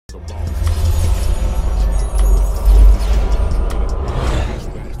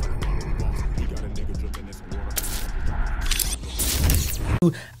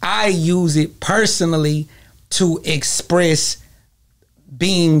I use it personally to express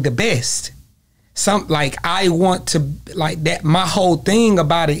being the best. I want to, like, that. My whole thing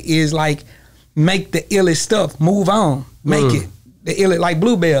about it is like, make the illest stuff, move on, make it the illest, like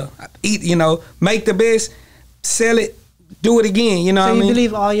Bluebell, eat, make the best, sell it, do it again, you know what I mean? So you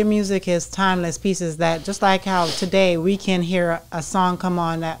believe all your music is timeless pieces, that just like how today we can hear a song come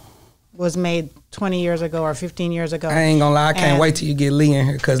on that was made 20 years ago or 15 years ago. I ain't gonna lie, I can't wait till you get Lee in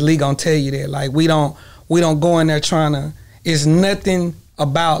here, because Lee gonna tell you that. Like, we don't go in there trying to, it's nothing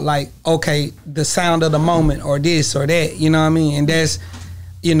about like, okay, the sound of the moment or this or that, you know what I mean? And that's,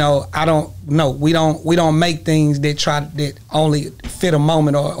 I don't know. We don't make things that only fit a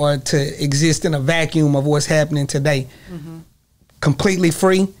moment or to exist in a vacuum of what's happening today. Completely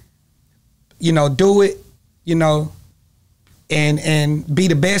free, do it, and be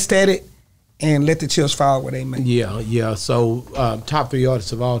the best at it, and let the chips fall where they may. Yeah. So top 3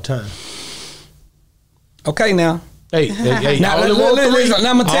 artists of all time. Okay, now. Hey, now I'm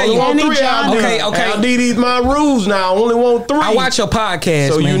gonna tell you. Okay. Al D, these my rules now. I only want 3. I watch your podcast,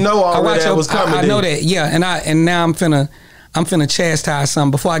 so man. You know already that was coming. I know that, yeah. And now I'm finna chastise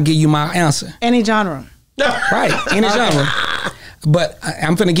something before I give you my answer. Any genre. Right, any genre. But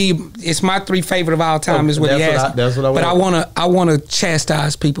I'm finna give you, it's my 3 favorite of all time, is what he asked. That's what I want. But I wanna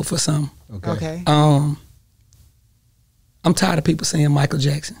chastise people for something. Okay. I'm tired of people saying Michael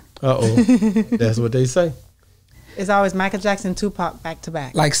Jackson. That's what they say. It's always Michael Jackson, Tupac back to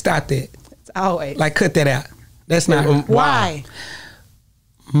back. Like, stop that. It's always. Like, cut that out. That's not. Why?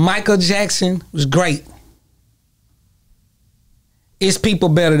 Michael Jackson was great. It's people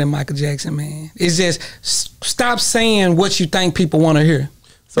better than Michael Jackson, man. It's just, stop saying what you think people want to hear.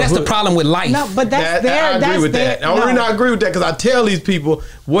 So that's the problem with life. No, but I agree with that. I really not agree with that, because I tell these people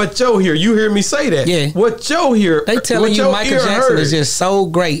what you hear. You hear me say that. Yeah. What you hear. They telling you Michael Jackson is just so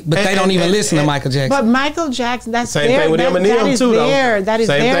great, but they don't even listen to Michael Jackson. But Michael Jackson, that's same thing with Eminem too, though. That is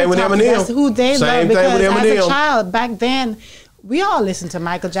same thing with Eminem. That's who they love, because as a child back then, we all listened to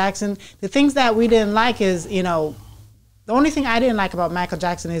Michael Jackson. The things that we didn't like is, the only thing I didn't like about Michael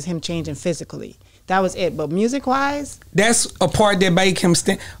Jackson is him changing physically. That was it. But music-wise, that's a part that made him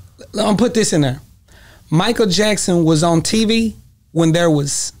stand. Let me put this in there. Michael Jackson was on TV when there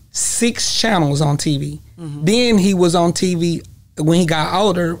was 6 channels on TV. Then he was on TV when he got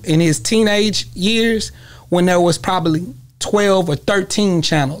older, in his teenage years, when there was probably 12 or 13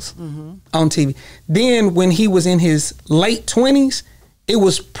 channels on TV. Then when he was in his late 20s, it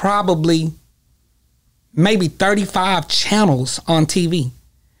was probably maybe 35 channels on TV.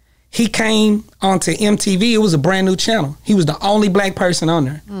 He came onto MTV. It was a brand new channel. He was the only black person on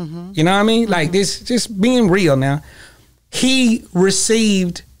there. You know what I mean? Like, this, just being real now. He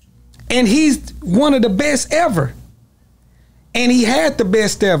received, and he's one of the best ever. And he had the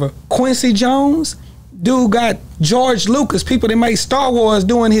best ever. Quincy Jones, dude got George Lucas, people that made Star Wars,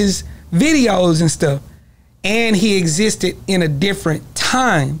 doing his videos and stuff. And he existed in a different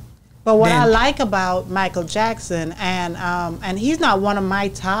time. But what I like about Michael Jackson, and he's not one of my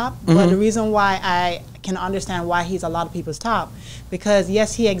top, but the reason why I can understand why he's a lot of people's top, because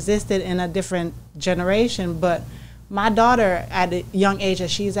yes, he existed in a different generation, but my daughter at a young age that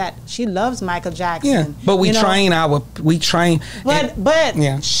she's at, she loves Michael Jackson. Yeah, but we train. But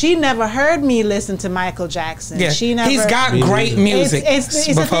yeah. She never heard me listen to Michael Jackson. Yeah. She never. He's got great music. It's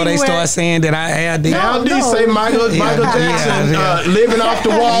before they start saying that I add the. Al D say Michael Jackson living off the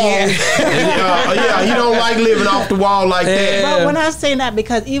wall. He don't like living off the wall like that. But when I'm saying that,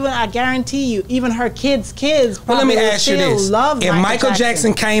 because even I guarantee you, even her kids probably still love if Michael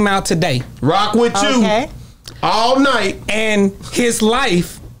Jackson came out today, rock with you. All night, and his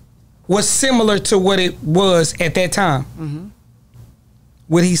life was similar to what it was at that time,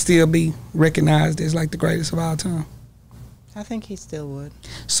 would he still be recognized as like the greatest of all time? I think he still would.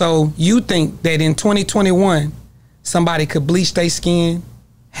 So you think that in 2021, somebody could bleach their skin,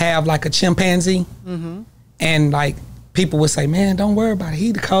 have like a chimpanzee, and like people would say, "Man, don't worry about it.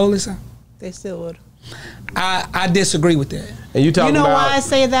 He the coldest." They still would. I disagree with that. And you talking about why I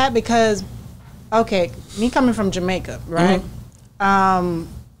say that? Because, okay, me coming from Jamaica, right?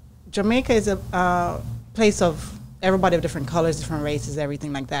 Jamaica is a place of everybody of different colors, different races,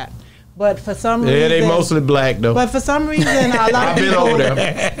 everything like that. But for some reason, they mostly black though. But for some reason, a lot of people. I've been over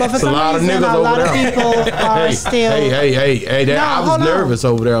there. But for some reason, a lot of people are still. Hey! I was nervous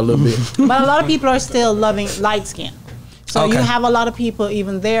over there a little bit. But a lot of people are still loving light skin. So you have a lot of people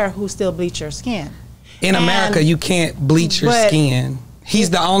even there who still bleach your skin. In America, you can't bleach your skin He's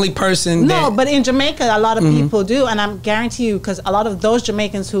the only person. No, but in Jamaica, a lot of people do, and I'm guarantee you, because a lot of those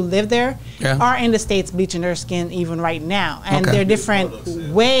Jamaicans who live there are in the States bleaching their skin even right now, and there are different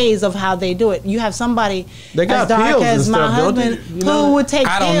ways of how they do it. You have somebody as dark as my husband who would take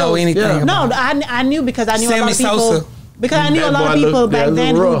pills. I don't know anything. No, I knew because I knew a lot of people. Sosa. Because I knew a lot of people back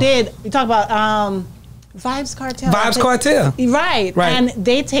then who did. You talk about Vibes Cartel. Vibes Cartel. Right, and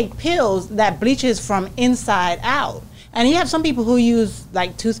they take pills that bleaches from inside out. And you have some people who use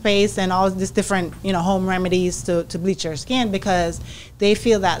like toothpaste and all this different, home remedies to bleach their skin because they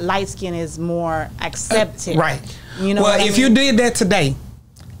feel that light skin is more accepted. Right. You know. Well, if you did that today,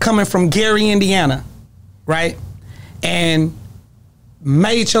 coming from Gary, Indiana, right, and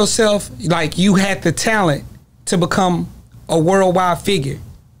made yourself like you had the talent to become a worldwide figure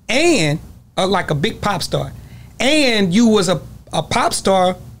and like a big pop star, and you was a pop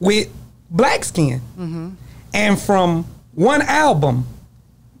star with black skin. And from one album,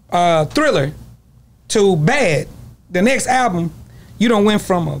 Thriller, to Bad, the next album, you done went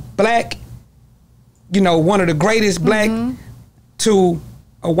from a black, one of the greatest black, to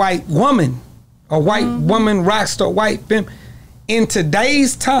a white woman, rock star, white femme. In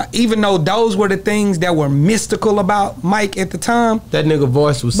today's time, even though those were the things that were mystical about Mike at the time, that nigga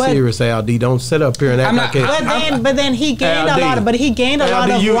voice was serious. Al D, don't sit up here and act like it. But then he gained a lot of. But he gained a lot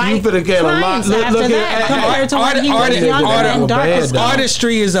of white clients after that compared to when he was younger and darker.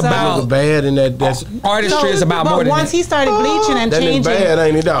 Artistry is about bad, and that's artistry is about more than that. Once he started bleaching and changing,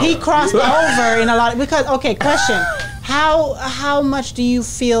 he crossed over in a lot. Because question: How much do you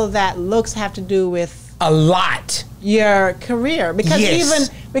feel that looks have to do with a lot? Your career, because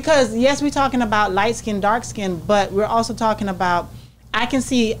yes, we're talking about light skin, dark skin, but we're also talking about, I can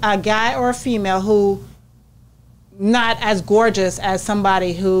see a guy or a female who not as gorgeous as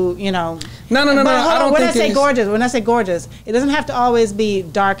somebody who No. I don't when I say gorgeous, it doesn't have to always be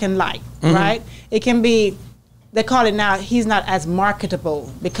dark and light, right? It can be. They call it now. He's not as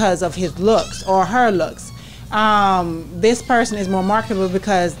marketable because of his looks or her looks. This person is more marketable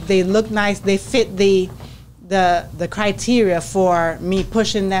because they look nice. They fit the criteria for me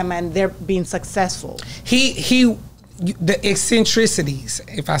pushing them and they're being successful. The eccentricities,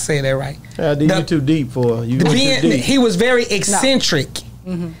 if I say that right. You're too deep for you. He was very eccentric,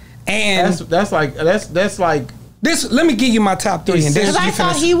 and that's like this. Let me give you my top three. Because I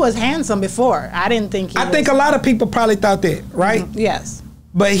thought he was handsome before. I didn't think. I think a lot of people probably thought that, right? Yes.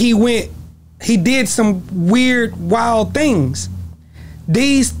 But he did some weird, wild things.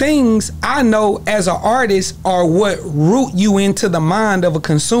 These things, I know as an artist, are what root you into the mind of a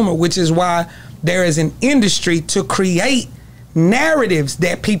consumer, which is why there is an industry to create narratives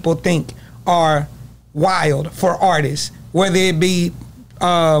that people think are wild for artists, whether it be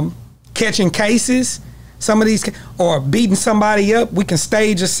catching cases, some of these, or beating somebody up. We can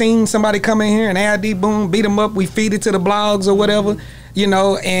stage a scene, somebody come in here and AD, boom, beat them up, we feed it to the blogs or whatever,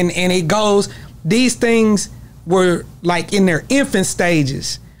 and it goes. These things were like in their infant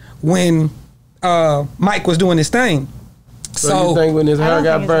stages when Mike was doing his thing. So you think when his hair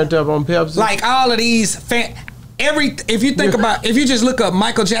got burnt up on Pepsi? Like all of these, if you think about, if you just look up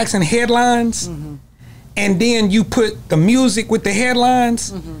Michael Jackson headlines, and then you put the music with the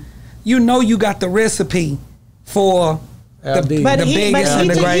headlines, you got the recipe for the biggest and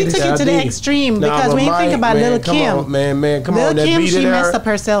the greatest. He took it to the extreme because when you think about Lil' Kim, Lil' Kim, she messed up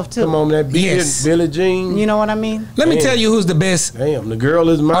herself too. Come on, that beat, Billie Jean. You know what I mean? Let me tell you who's the best the girl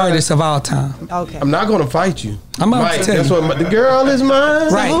is mine artist of all time. Okay. I'm not going to fight you. I'm about to tell you. What the girl is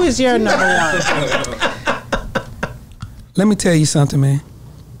mine. Right. So who is your number one? Let me tell you something, man.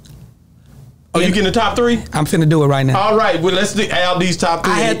 Oh, you getting the top three? I'm finna do it right now. All right, well, let's do Al D's top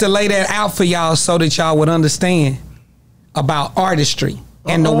three. I had to lay that out for y'all so that y'all would understand about artistry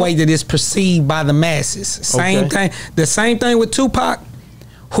and the way that it's perceived by the masses. Same thing. The same thing with Tupac,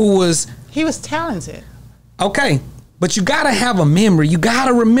 he was talented. Okay, but you gotta have a memory. You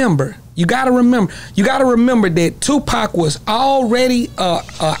gotta remember that Tupac was already a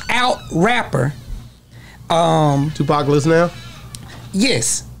out rapper. Tupac lives now?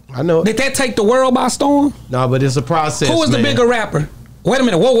 Yes. I know. Did that take the world by storm? No, but it's a process. Who was the bigger rapper? Wait a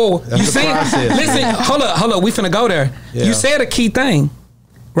minute. Whoa. That's you see? Listen, hold up. We finna go there. Yeah. You said a key thing,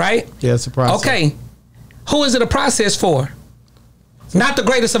 right? Yeah, it's a process. Okay. Who is it a process for? Not the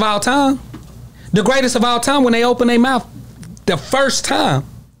greatest of all time. The greatest of all time, when they open their mouth the first time,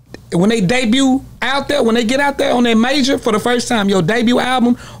 when they debut out there, when they get out there on their major for the first time, your debut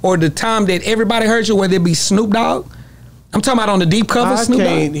album, or the time that everybody heard you, whether it be Snoop Dogg. I'm talking about on the deep cover, Snoop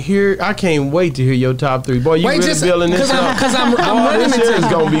Dogg. I can't wait to hear your top three. Boy, you really building this up. Because I'm running this into is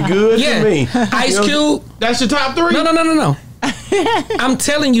going to be good to me. Ice Cube. That's your top three? No. I'm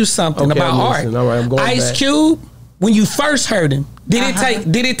telling you something about art. All right, I'm going Ice back. Cube, when you first heard him, did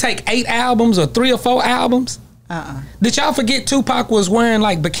it take 8 albums or 3 or 4 albums? Did y'all forget Tupac was wearing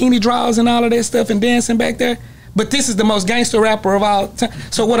like bikini drawers and all of that stuff and dancing back there? But this is the most gangster rapper of all time.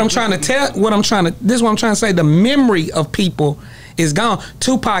 So what I'm trying to this is what I'm trying to say. The memory of people is gone.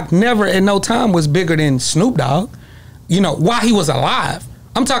 Tupac never at no time was bigger than Snoop Dogg, you know, while he was alive.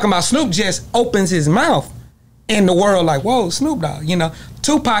 I'm talking about Snoop just opens his mouth in the world like, whoa, Snoop Dogg, you know.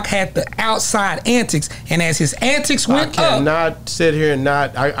 Tupac had the outside antics, and as his antics went up. I cannot sit here and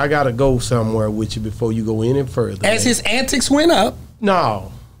not, I got to go somewhere with you before you go any further. As his antics went up.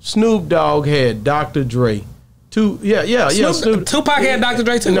 No, Snoop Dogg had Dr. Dre. Tupac had Dr.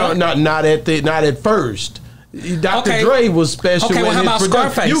 Dre too. No, right? not at first. Dr. Dre was special. Okay, well, how about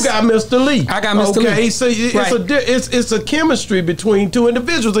Scarface? You got Mr. Lee. I got Mr. Lee. Okay, so it's a chemistry between two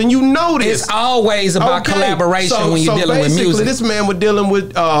individuals, and you know this. It's always about collaboration when you're dealing with music. This man was dealing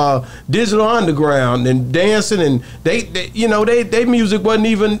with Digital Underground and dancing, and they music wasn't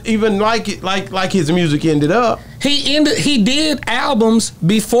even like his music ended up. He did albums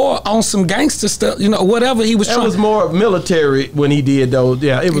before on some gangster stuff, you know, whatever he was trying. It was more military when he did those.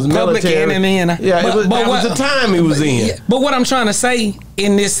 Yeah, it was Public military. Enemy That was the time he was in. Yeah, but what I'm trying to say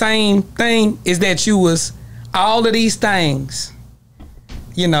in this same thing is that you was all of these things,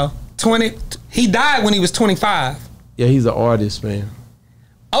 you know, he died when he was 25. Yeah, he's an artist, man.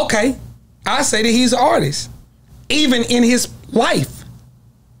 Okay, I say that he's an artist, even in his life.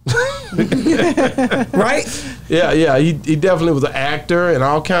 Right? Yeah, he definitely was an actor and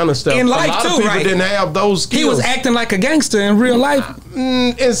all kind of stuff. In life a lot too, of people right? didn't have those skills. He was acting like a gangster in real life.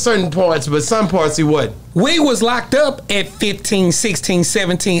 In certain parts, but some parts he wasn't. We was locked up at 15, 16,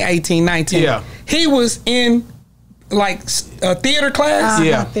 17, 18, 19. Yeah. He was in like a theater class.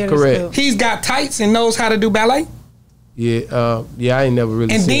 Yeah, correct. School. He's got tights and knows how to do ballet. Yeah, I ain't never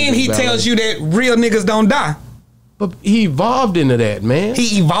really And seen then he ballet. tells you that real niggas don't die. But he evolved into that, man.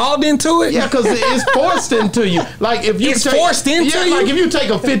 He evolved into it? Yeah, because it's forced into you. Like if you forced into you? Like if you take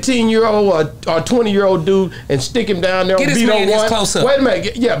a 15-year-old or 20-year-old dude and stick him down there Get on this beat man on this one. close up. Wait a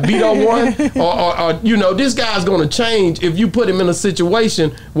minute. Yeah, beat on one. or you know, this guy's gonna change if you put him in a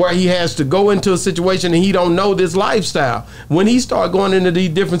situation where he has to go into a situation and he don't know this lifestyle. When he start going into these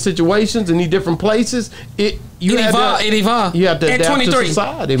different situations and these different places, it evolved. You have to at adapt 23. to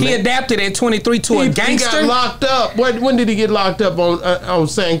society, man. He adapted at 23 to a gangster. He got locked up. When did he get locked up on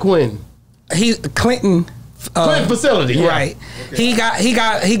San Quentin? Clinton facility, yeah. Right. Okay. He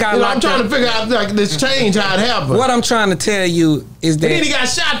got locked I'm trying up. to figure out like this change how it happened. What I'm trying to tell you is that and then he got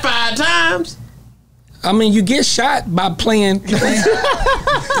shot 5 times. I mean, you get shot by playing. You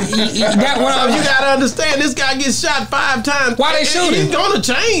gotta understand, this guy gets shot 5 times. Why they shoot him? He's gonna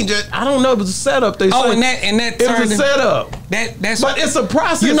change it. I don't know. It was a setup. They say. and that it was a setup. That's. But it's a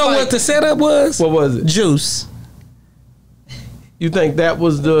process. You know what the setup was? What was it? Juice. You think that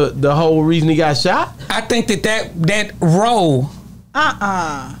was the whole reason he got shot? I think that role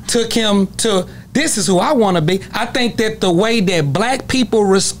took him to. This is who I want to be. I think that the way that black people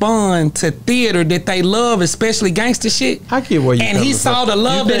respond to theater that they love, especially gangster shit. I get where you. And he saw the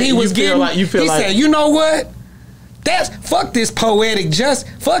love that he was getting. He said, "You know what? Fuck this poetic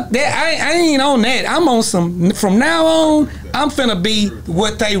fuck that. I ain't on that. I'm on some. From now on, I'm finna be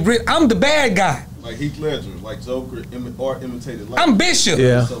what they. I'm the bad guy. Like Heath Ledger, like Joker, art imitated life. I'm Bishop.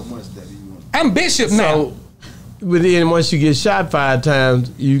 Yeah. So much that he wants. I'm Bishop now. But then once you get shot 5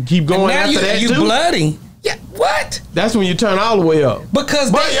 times, you keep going after that you too. Bloody. Yeah, what? That's when you turn all the way up.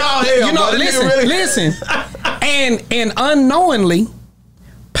 Because listen, and unknowingly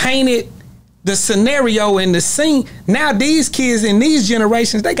painted the scenario and the scene. Now these kids in these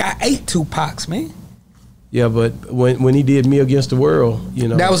generations, they got 8 Tupacs, man. Yeah, but when he did Me Against the World, you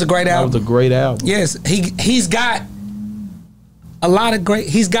know, that was a great album. That was a great album. Yes, he's got a lot of great.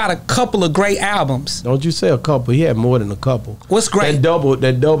 He's got a couple of great albums. Don't you say a couple? He had more than a couple. What's great?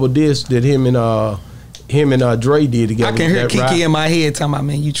 That double disc that him and Dre did together. I can hear Kiki in my head talking about,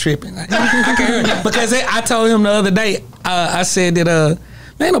 man, you tripping. I can hear it. Because I told him the other day. I said that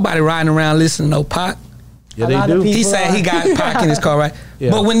man, nobody riding around listening to no Pac. Yeah, they do. He said he got Pac in his car, right?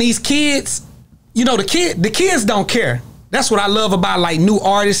 Yeah. But when these kids, you know, the kids don't care. That's what I love about like new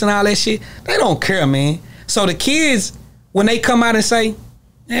artists and all that shit. They don't care, man. So the kids, when they come out and say,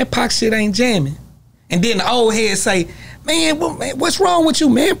 man, Pac shit ain't jamming. And then the old heads say, man, what's wrong with you,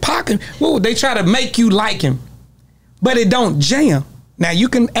 man? Pac, they try to make you like him. But it don't jam. Now, you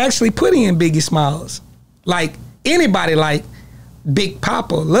can actually put in Biggie Smalls. Like, anybody like Big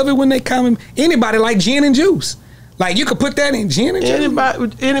Papa. Love it when they come in. Anybody like Gin and Juice. Like you could put that in gin and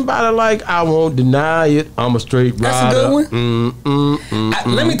juice. Anybody like I won't deny it. I'm a straight rider. That's a good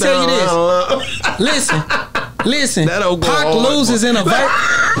one. Let me tell you this. Listen. Pac loses in a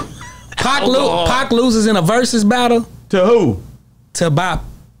Pac loses in a versus battle. To who? To about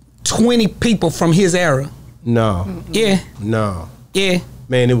 20 people from his era. No. Yeah. No. Yeah.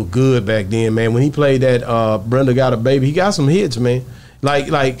 Man, it was good back then, man. When he played that Brenda Got a Baby, he got some hits, man.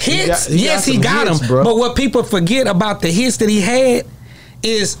 Like hits. He got them. Bro. But what people forget about the hits that he had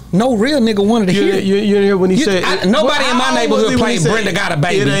is no real nigga wanted to hear. You didn't hear when he said nobody in my neighborhood played Brenda Got a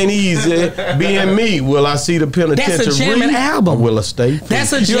Baby. It ain't easy being me. Will I see the penitentiary? That's a jamming album. Or will I stay free?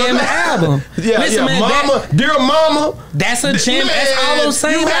 That's a jamming album. Listen, man, Mama, dear Mama. That's a jam. That's all I'm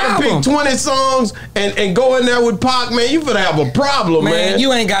saying. You gotta pick 20 songs and go in there with Pac, man. You finna have a problem, man.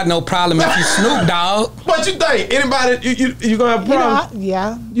 You ain't got no problem if you Snoop Dogg. What you think? Anybody you gonna have a problem?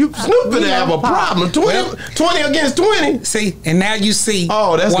 You Snoop finna have a problem. 20 against 20. See, and now you see.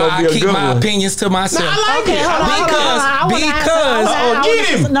 Oh, that's why gonna be I keep my opinions to myself. No, I like it.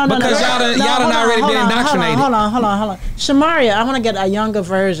 Because y'all done already been indoctrinated. Hold on. Shamaria, I want to get a younger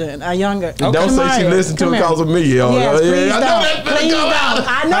version. Don't Shamaria, say she listened to it because of me, yo. Yes, please I know that please go out.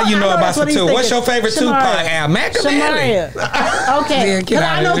 I know. How you know about some two? What's your favorite Tupac album? Shamaria. Okay. Get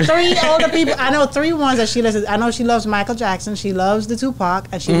out I know of here. 3 older people. I know 3 ones that she listens. I know she loves Michael Jackson. She loves the Tupac,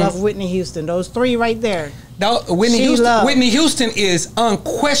 and she loves Whitney Houston. Those 3 right there. Whitney Houston is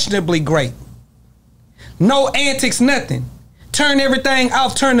unquestionably great. No antics, nothing. Turn everything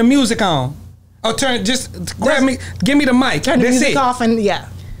off. Turn the music on. Or just grab me. Give me the mic. Turn the music off and yeah.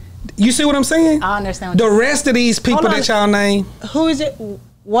 You see what I'm saying? I understand. The rest of these people that y'all name. Who is it?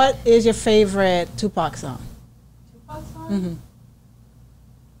 What is your favorite Tupac song? Tupac song? Mm-hmm.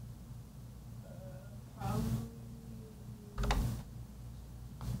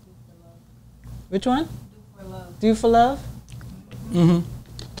 Which one? Do for Love. Do for Love? Mm-hmm.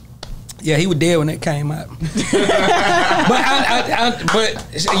 Yeah, he was dead when that came out.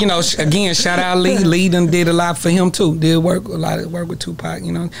 but you know, again, shout out Lee. Lee done did a lot for him too. Did a lot of work with Tupac.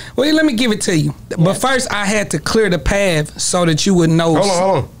 You know. Well, let me give it to you. Yes. But first, I had to clear the path so that you would know.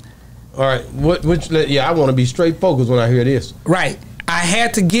 Hold on. All right. I want to be straight focused when I hear this. Right. I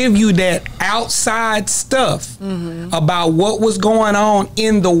had to give you that outside stuff about what was going on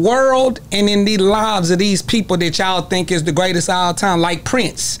in the world and in the lives of these people that y'all think is the greatest of all time, like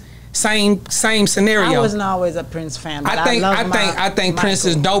Prince. Same scenario. I wasn't always a Prince fan. But I think Prince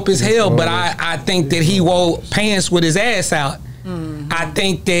is dope as hell, but I think that he wore pants with his ass out. I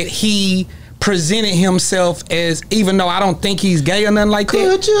think that he presented himself as, even though I don't think he's gay or nothing like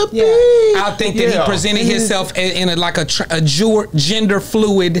that. I think that he presented himself in a gender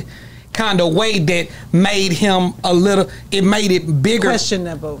fluid kind of way that made him it made it bigger.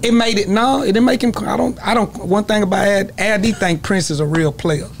 Questionable. It didn't make him, one thing about Ad think Prince is a real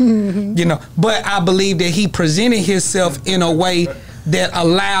player. You know, but I believe that he presented himself in a way that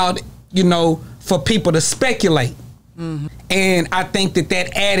allowed, you know, for people to speculate. And I think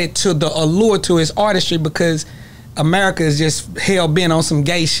that added to the allure to his artistry, because America is just hell bent on some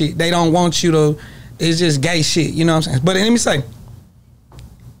gay shit. They don't want you to, it's just gay shit, you know what I'm saying? But let me say,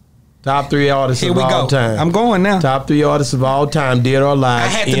 top 3 artists of all time. I'm going now. Top 3 artists of all time, dead or alive. I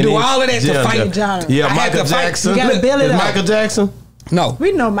had to do all of that to fight John. Yeah, Michael Jackson. You gotta build it up. Michael Jackson? No.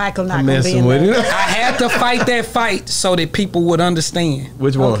 We know Michael not gonna be in there. I had to fight that fight so that people would understand.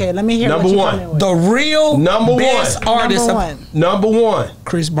 Which one? Okay, let me hear Number what you're one. coming with. The real best artist. Number one.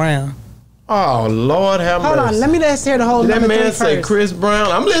 Chris Brown. Oh, Lord have mercy. Hold on, let's hear the whole that number man 3 say first. Chris Brown.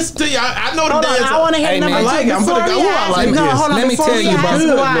 I'm listening to you. I know the dance. I want to hear number 2. I like it. I'm Before finna we go. ask, I like no, this. hold on. Let me Before tell we you, ask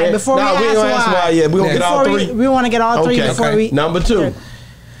bro. why. Before we ain't gonna ask ask why yet. We gonna get all 3. We want to get all 3 before Okay. we. Number 2.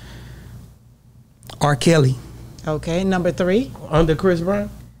 R. Kelly. Okay, number 3. Under Chris Brown.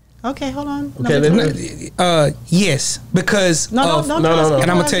 Okay, hold on. Okay, yes, because no. and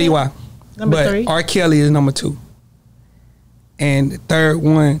I'm gonna tell you why. Number 3. R. Kelly is number 2, and the third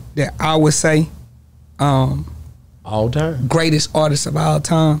one that I would say, all time greatest artist of all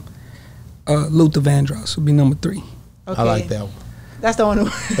time, Luther Vandross would be number 3. Okay. I like that one. That's the only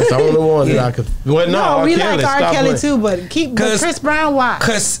one. That's the only one that I could. Well, no, we R. like R. Kelly too, but Chris Brown. Why?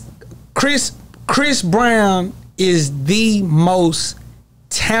 Because Chris Brown is the most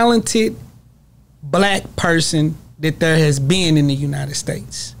talented black person that there has been in the United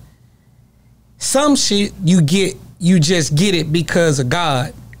States. Some shit you just get it because of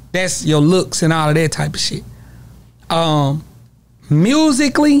God. That's your looks and all of that type of shit.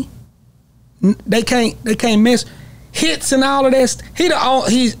 Musically, they can't mess. Hits and all of that.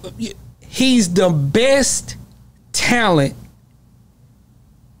 He's the best talent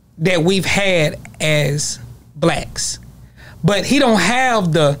that we've had as blacks, but he don't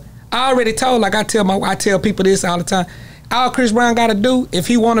have the. I already told, like I tell people this all the time. All Chris Brown got to do, if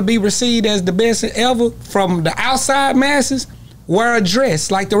he want to be received as the best ever from the outside masses, wear a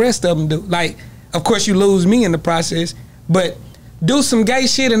dress like the rest of them do. Like, of course, you lose me in the process, but do some gay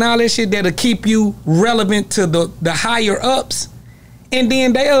shit and all that shit that'll keep you relevant to the higher ups, and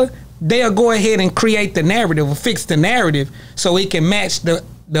then they'll go ahead and create the narrative or fix the narrative so it can match the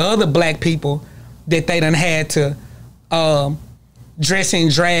other black people that they done had to dress in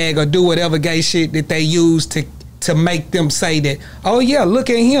drag or do whatever gay shit that they use to make them say that, oh yeah, look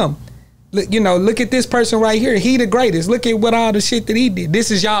at him. Look at this person right here. He the greatest. Look at what all the shit that he did.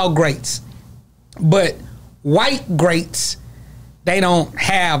 This is y'all greats. But white greats, they don't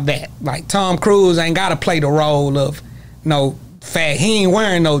have that. Like Tom Cruise ain't got to play the role of no fat. He ain't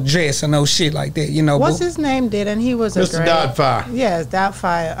wearing no dress or no shit like that. What's his name? And he was a Mr. Doubtfire. Yes,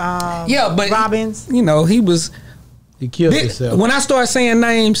 Doubtfire. Yeah, but Robbins. He killed himself. When I start saying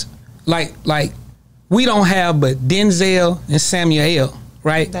names, like we don't have but Denzel and Samuel L.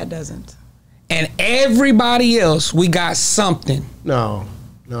 Right? That doesn't. And everybody else, we got something. No.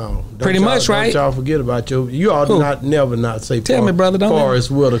 Pretty much, right? Don't y'all forget about you all never not say Tell me, brother, don't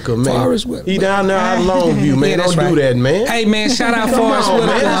Forrest Whitaker, man. Forrest Whitaker. He down there out of Longview, man. Yeah, don't right. do that, man. Hey, man, shout out Forrest on,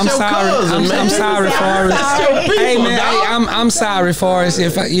 Whitaker. man. I'm That's your sorry. cousin, man. I'm sorry, Forrest. That's your people, Hey, man, dog. I'm sorry, Forrest.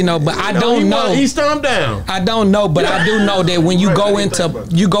 If but I don't know. He stomped down. I don't know, but I do know that when you go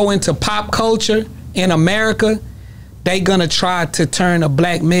into pop culture in America, they gonna try to turn a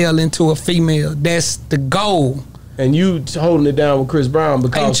black male into a female. That's the goal. And you holding it down with Chris Brown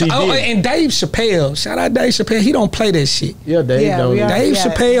because he did. And Dave Chappelle. Shout out Dave Chappelle. He don't play that shit. Yeah, Dave don't. Dave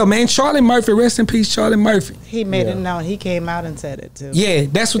Chappelle, man. Charlie Murphy, rest in peace, Charlie Murphy. He made it known. He came out and said it too. Yeah,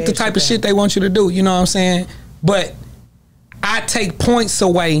 that's what the type of shit they want you to do. You know what I'm saying? But I take points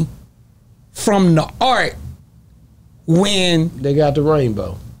away from the art when they got the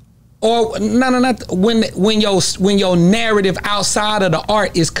rainbow. Or when your narrative outside of the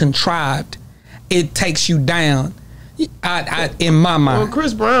art is contrived, it takes you down. In my mind. Well,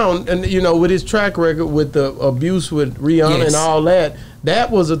 Chris Brown, and with his track record with the abuse with Rihanna and all that,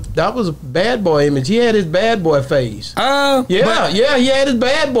 that was a bad boy image. He had his bad boy phase. He had his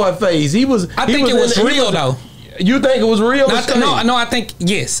bad boy phase. He was. I think it was real though. You think it was real? No. I think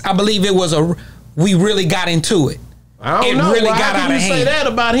yes. I believe it was we really got into it. I don't know. Really got out how of can you hand. say that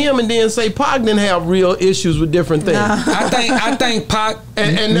about him and then say Pac didn't have real issues with different things? I think Pac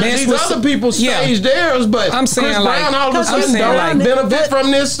and these other people staged theirs, but I'm saying Chris Brown all of a sudden don't benefit from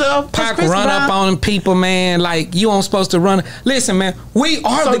this stuff. Pac run up on people, man. Like you aren't supposed to run. Listen, man, we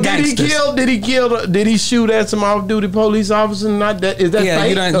are the gangsters. Did he shoot at some off-duty police officers? Not that. Is that fake?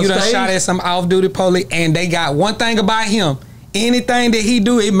 You done shot at some off-duty police, and they got one thing about him. Anything that he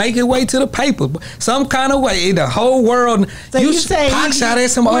do, it make it way to the paper. Some kind of way. The whole world. So you say Pac shot at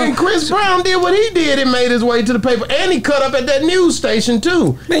some. When Chris Brown did what he did, it made his way to the paper, and he cut up at that news station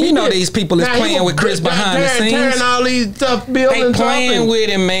too. Man, these people is playing with Chris behind the scenes. Tearing all these tough buildings. They playing with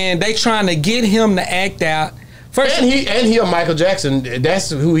him, man. They trying to get him to act out. First, and he a Michael Jackson. That's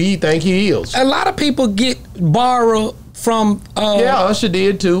who he think he is. A lot of people borrow from Usher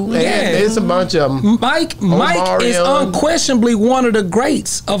did too. Yeah, there's a bunch of them. Mike is unquestionably one of the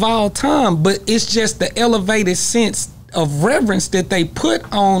greats of all time, but it's just the elevated sense of reverence that they put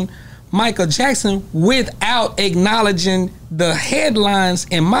on Michael Jackson without acknowledging the headlines,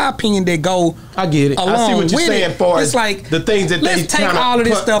 in my opinion, that go I get it. I see what you're saying for it's like the things that let's take all of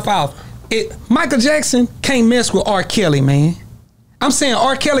this stuff off. Michael Jackson can't mess with R. Kelly, man. I'm saying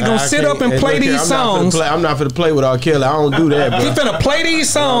R. Kelly gonna sit up and play these songs. I'm not finna play with R. Kelly. I don't do that, bro. He finna play these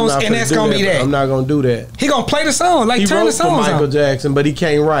songs, and that's gonna be that. I'm not gonna do that. He gonna play the song, like turn the songs on. He wrote for Michael Jackson, but he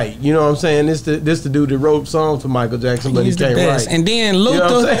can't write. You know what I'm saying? This the dude that wrote songs for Michael Jackson, but he can't write. And then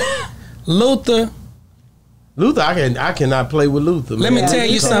Luther, I cannot play with Luther. Let me tell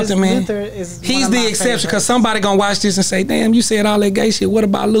you something, man. He's the exception because somebody gonna watch this and say, "Damn, you said all that gay shit. What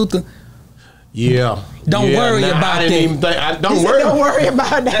about Luther?" Yeah. Don't worry about that. Don't worry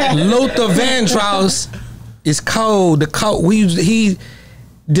about that. Luther Vandross is cold. He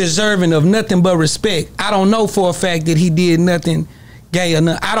deserving of nothing but respect. I don't know for a fact that he did nothing gay or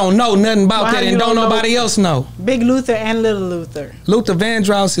nothing. I don't know nothing about that, and don't nobody else know. Big Luther and Little Luther. Luther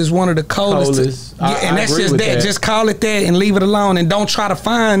Vandross is one of the coldest. And that's just that. Just call it that and leave it alone, and don't try to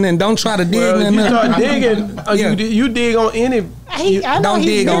find and don't try to dig. Well, you start digging. You dig on any. Don't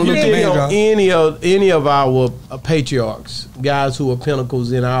dig on Luther Vandross. Any of our patriarchs, guys who are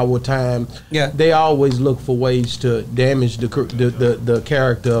pinnacles in our time. Yeah, they always look for ways to damage the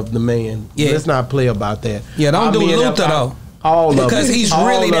character of the man. Yeah. Let's not play about that. Yeah, don't do Luther though. All of them. Because he's All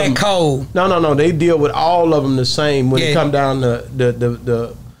really of that them. cold. No. They deal with all of them the same when it come down to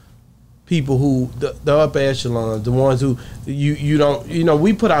the people who the upper echelons, the ones who you don't,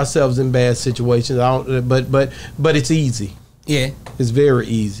 we put ourselves in bad situations. But it's easy. Yeah. It's very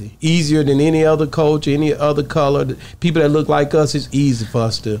easy. Easier than any other culture, any other color. People that look like us, it's easy for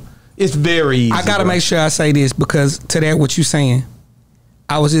us to. It's very easy. I gotta make sure I say this because to that what you saying,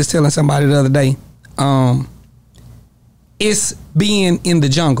 I was just telling somebody the other day. It's being in the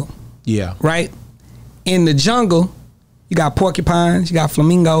jungle. Yeah. Right? In the jungle, you got porcupines, you got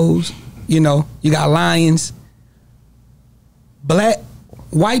flamingos, you got lions.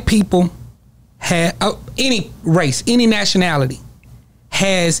 White people have, any race, any nationality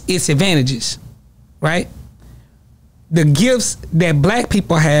has its advantages, right? The gifts that black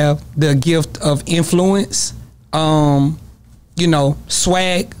people have, the gift of influence,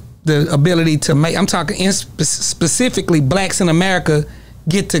 swag, the ability to make, I'm talking specifically blacks in America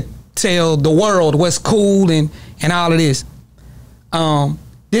get to tell the world what's cool and all of this.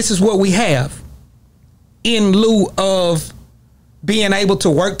 This is what we have in lieu of being able to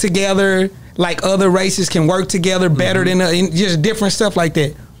work together like other races can work together better than just different stuff like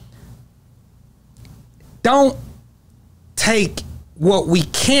that. Don't take what we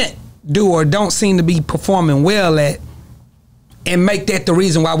can't do or don't seem to be performing well at and make that the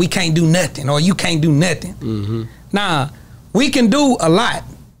reason why we can't do nothing or you can't do nothing. Nah, we can do a lot.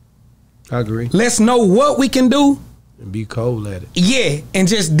 I agree. Let's know what we can do and be cold at it. Yeah, and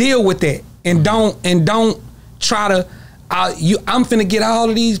just deal with that, and don't try to. I'm finna get all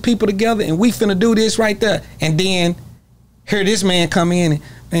of these people together, and we finna do this right there, and then hear this man come in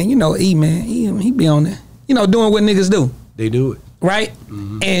and man, he be on there, doing what niggas do. They do it right,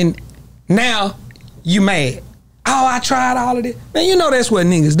 and now you mad. Oh, I tried all of this. Man, that's what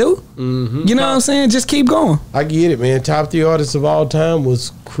niggas do. You know what I'm saying? Just keep going. I get it, man. Top 3 artists of all time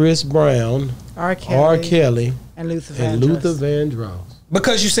was Chris Brown, R. Kelly, and Luther Vandross.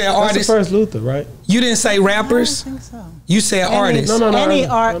 Because you said That's artists. the first Luther, right? You didn't say rappers. I don't think so. You said artists.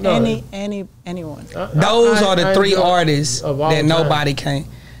 Anyone. Those are the 3 artists of all that time. nobody can.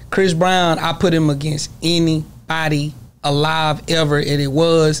 Chris Brown, I put him against anybody alive ever, and it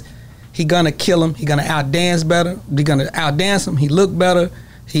was. He gonna kill him. He gonna outdance better. He gonna outdance him. He look better.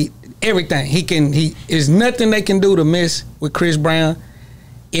 Everything. There's nothing they can do to mess with Chris Brown.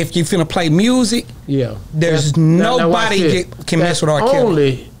 If you finna play music, there's nobody can mess with R. Kelly.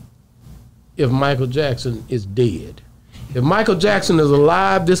 Only if Michael Jackson is dead. If Michael Jackson is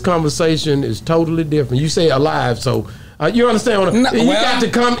alive, this conversation is totally different. You say alive, so you understand? He got to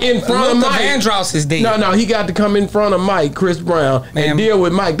come in front of Mike. Vandross is dead. No, he got to come in front of Mike, Chris Brown, and deal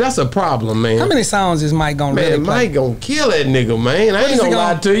with Mike. That's a problem, man. How many songs is Mike gonna really play? Mike gonna kill that nigga, man. I ain't gonna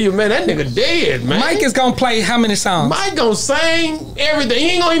lie to you, man. That nigga dead, man. Mike is gonna play how many songs? Mike gonna sing everything. He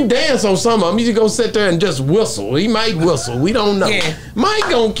ain't gonna even dance on some of them. He's just gonna sit there and just whistle. He might whistle. We don't know. Yeah. Mike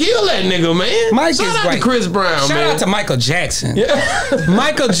gonna kill that nigga, man. Mike Shout is out great. to Chris Brown, Shout man. out to Michael Jackson. Yeah.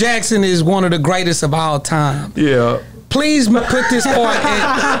 Michael Jackson is one of the greatest of all time. Yeah. Please put this part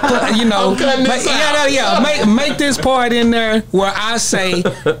in, make this part in there where I say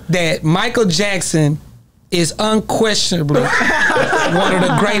that Michael Jackson is unquestionably one of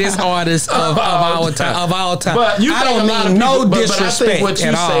the greatest artists of our time. But you I don't mean no disrespect but I think what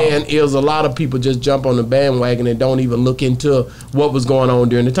you're at all. saying is a lot of people just jump on the bandwagon and don't even look into what was going on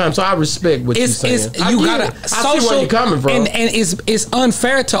during the time. So I respect what you're saying. I see where you're coming from. And it's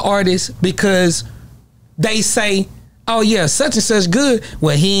unfair to artists because they say, oh yeah, such and such good.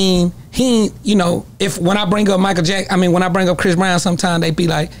 Well, he ain't, if when I bring up when I bring up Chris Brown, sometimes they be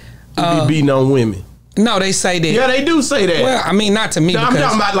like, he be beating on women. No, they say that. Yeah, they do say that. Well, not to me. No, I'm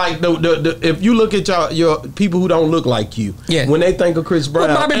talking about like the if you look at your people who don't look like you. Yeah. When they think of Chris Brown,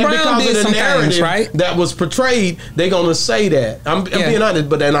 Bobby and Brown because did of the some narrative things, right? that was portrayed, they're gonna say that. I'm being honest,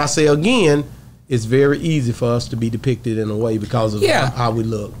 but then I say again, it's very easy for us to be depicted in a way because of how we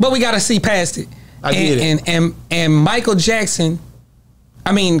look. But we got to see past it. I get it. And Michael Jackson,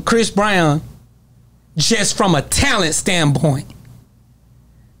 Chris Brown, just from a talent standpoint,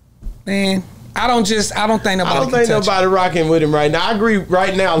 man, I don't think nobody rocking with him right now. I agree.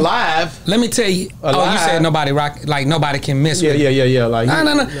 Right now, live. Let me tell you. You said nobody nobody can mess with him. Yeah. Like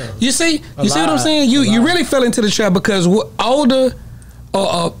no. You see what I'm saying? You really fell into the trap because older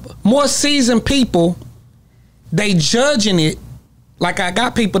or more seasoned people, they judging it. Like I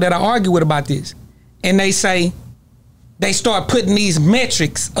got people that I argue with about this, and they say they start putting these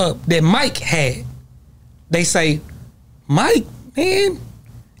metrics up that Mike had. They say, Mike, man,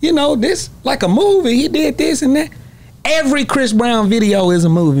 this like a movie. He did this and that. Every Chris Brown video is a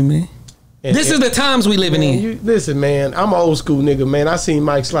movie, man. This is the times we living in. Listen, man, I'm an old school nigga, man. I seen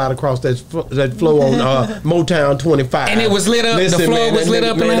Mike slide across that floor on Motown 25. And it was lit up. Listen, the floor man, was lit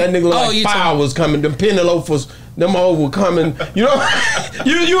up. Man, that nigga like fire was coming. Them Penelofers, them old were coming. You know,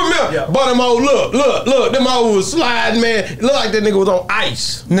 you remember? Yeah. But them old, look, them old was sliding, man. It looked like that nigga was on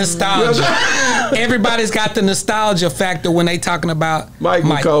ice. Nostalgia. Everybody's got the nostalgia factor when they talking about Mike.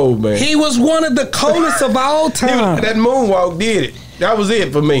 Was cold, man. He was one of the coldest of all time. That moonwalk did it. That was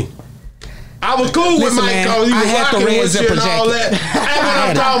it for me. I was cool with Mike because he was rocking with you and all that. That's what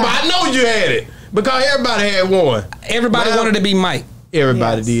I'm talking about. I know you had it because everybody had one. Everybody wanted to be Mike.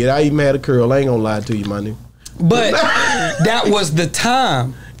 Everybody did. I even had a curl. I ain't gonna lie to you, my nigga. But that was the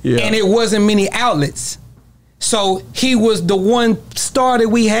time, and it wasn't many outlets. So he was the one star that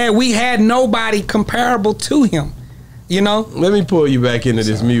we had. We had nobody comparable to him. You know. Let me pull you back into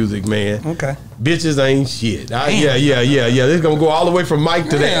this music, man. Okay. Bitches ain't shit. Yeah. This gonna go all the way from Mike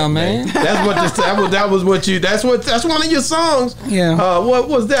to that, man. That's what this. That was what you. That's one of your songs. Yeah. What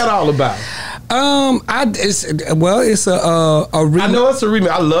was that all about? It's a remix. I know it's a remix.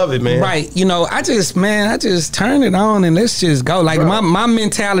 I love it, man. Right. You know, I just turn it on and let's just go. Like my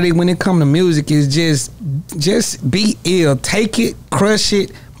mentality when it come to music is just be ill. Take it, crush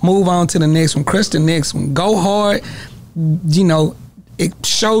it, move on to the next one, crush the next one, go hard. You know, it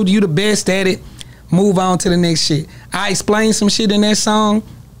showed you the best at it. Move on to the next shit. I explained some shit in that song.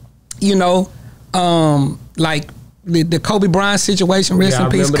 You know, like the Kobe Bryant situation. Rest in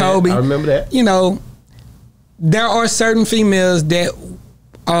peace, Kobe. I remember that. You know, there are certain females that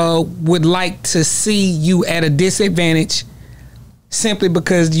would like to see you at a disadvantage simply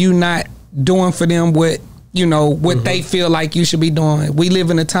because you not doing for them what they feel like you should be doing. We live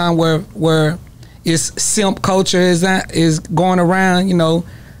in a time where it's simp culture is going around. You know,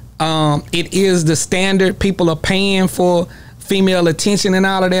 it is the standard. People are paying for female attention and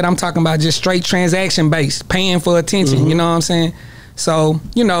all of that. I'm talking about just straight transaction based, paying for attention. You know what I'm saying? So,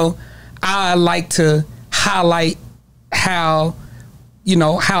 you know, I like to highlight how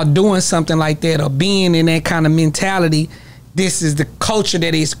doing something like that or being in that kind of mentality, this is the culture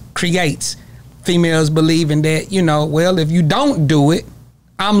that it creates. Females believing that, you know, well, if you don't do it,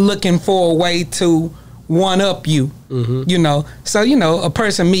 I'm looking for a way to one up you. You know, so you know, a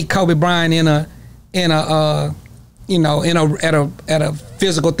person meet Kobe Bryant at a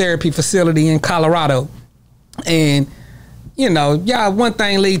physical therapy facility in Colorado, and you know, one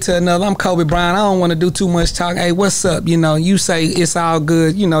thing lead to another. I'm Kobe Bryant. I don't want to do too much talk. Hey, what's up? You know, you say it's all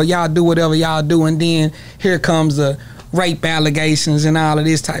good. You know, y'all do whatever y'all do, and then here comes the rape allegations and all of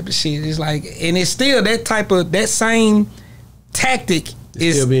this type of shit. It's like, and it's still that same tactic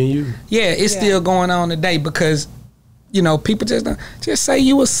is still being used. Yeah, it's still going on today because, you know, people just say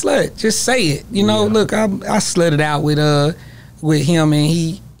you a slut. Just say it. You know, look, I slutted out with him and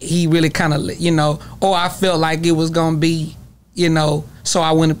he really kind of, you know, or I felt like it was gonna be, you know, so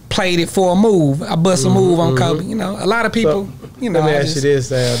I went and played it for a move. I bust a move on Kobe. You know, a lot of people, you know. Let me ask you this,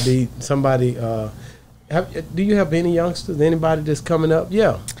 D. Somebody, do you have any youngsters? Anybody that's coming up?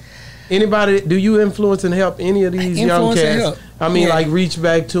 Yeah. Anybody? Do you influence and help any of these young cats? I mean, like reach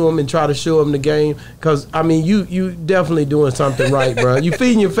back to them and try to show them the game. Because I mean, you definitely doing something right, bro. You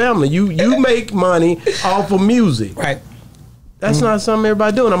feeding your family. You make money off of music. Right. That's not something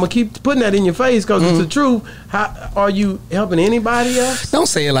everybody doing. I'm gonna keep putting that in your face because it's the truth. How are you helping anybody else? Don't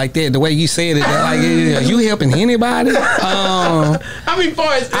say it like that. The way you said it, like, are you helping anybody? I mean,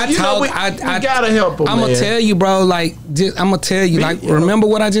 far as we gotta help them. I'm gonna tell you, bro. Like, I'm gonna tell you, like, remember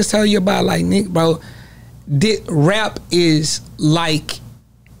what I just told you about, like, Nick, bro. Rap is like,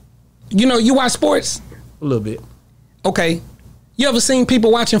 you know, you watch sports a little bit. Okay, you ever seen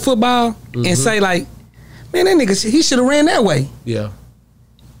people watching football and say like, man, that nigga, he should have ran that way. Yeah.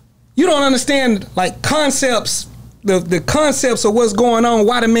 You don't understand, like, concepts, the concepts of what's going on,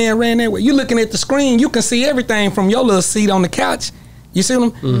 why the man ran that way. You looking at the screen, you can see everything from your little seat on the couch. You see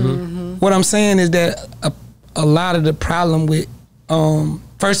them? What I'm saying is that a lot of the problem with,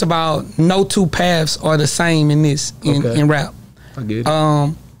 first of all, no two paths are the same in this, in rap. I get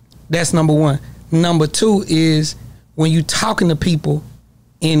it. That's number one. Number two is when you talking to people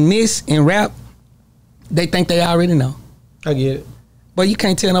in rap, they think they already know. I get it. But you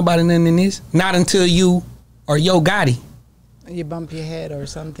can't tell nobody nothing in this. Not until you are Yo Gotti. You bump your head or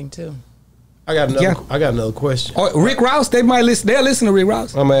something too. I got another question. Or Rick Ross, they might listen. They'll listen to Rick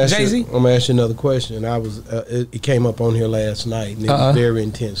Ross. Jay-Z. I'm gonna ask you another question. It came up on here last night, and it was a very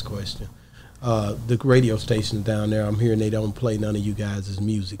intense question. The radio stations down there, I'm hearing they don't play none of you guys'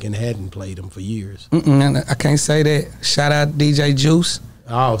 music and hadn't played them for years. I can't say that. Shout out DJ Juice.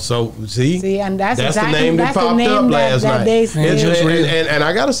 Oh, so see, and that's the exactly name that popped up last night. They said. And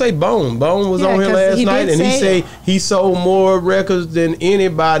I gotta say, Bone was on here 'cause last he night, did and he say- said he sold more records than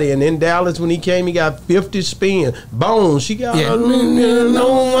anybody. And in Dallas, when he came, he got 50 spins. Bone, she got Bone.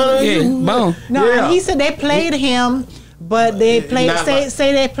 No, Yeah. and he said they played him, but they played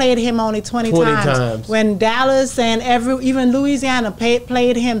say they played him only 20 times. When Dallas and even Louisiana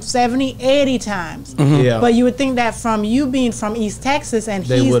played him 70, 80 times. Yeah. But you would think that from you being from East Texas and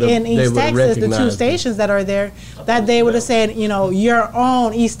They he's would've- in they East would've Texas, the two recognized stations that are there, that they would have said, your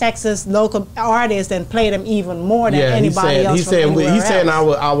own East Texas local artist and played him even more than anybody else. He's saying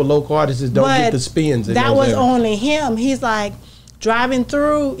our local artists don't But get the spins. in that those was areas. only him. He's like driving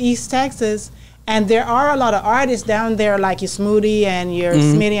through East Texas, and there are a lot of artists down there, like your Smoothie and your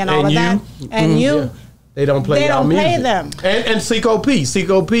Smitty and all of that. And Yeah. They don't play. They y'all don't play music. them. And Seco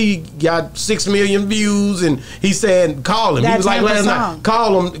P got 6 million views, and he said, "Call him." He That was like type of last song. night,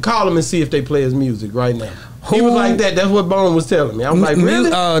 call him and see if they play his music right now. He was like that. That's what Bone was telling me. I was like,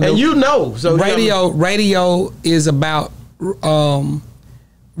 really? And you know, so radio is about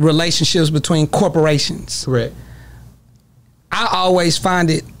relationships between corporations. Correct. I always find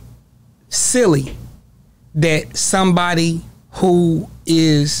it silly that somebody who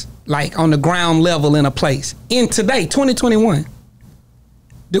is like on the ground level in a place in today 2021,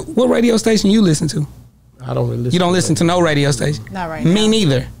 what radio station you listen to? I don't really listen. You don't listen to no radio station. Not right Me now.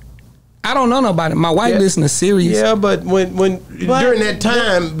 neither. I don't know nobody. My wife listen to Sirius. Yeah, but when during that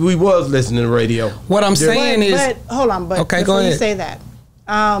time we was listening to radio. What I'm saying is, but hold on, but okay, before go you ahead. say that,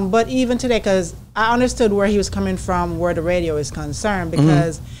 but even today, because I understood where he was coming from, where the radio is concerned,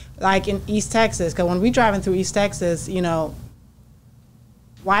 because like in East Texas, because when we driving through East Texas,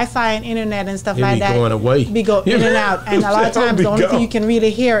 Wi-Fi and internet and stuff It like be that going away. be go in and out, and a lot of times the only thing you can really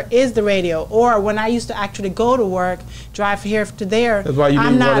hear is the radio. Or when I used to actually go to work, drive here to there, That's why you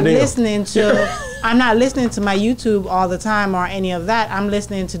I'm need one not of them. listening to I'm not listening to my YouTube all the time or any of that. I'm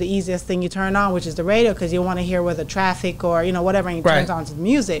listening to the easiest thing you turn on, which is the radio, because you want to hear whether traffic or whatever, and you Right. turn on to the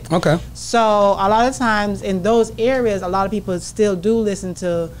music. Okay. So a lot of times in those areas, a lot of people still do listen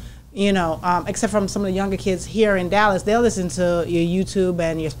to, except from some of the younger kids here in Dallas, they'll listen to your YouTube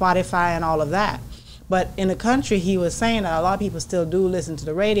and your Spotify and all of that. But in the country, he was saying that a lot of people still do listen to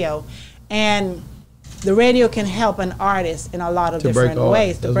the radio, and the radio can help an artist in a lot of different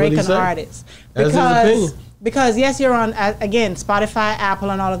ways to break an artist. That's his opinion. Because yes, you're on again Spotify, Apple,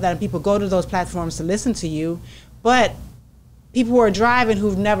 and all of that, and people go to those platforms to listen to you, but people who are driving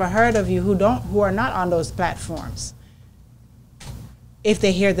who've never heard of you, who are not on those platforms, if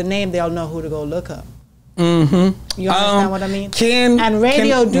they hear the name, they'll know who to go look up. You understand what I mean? And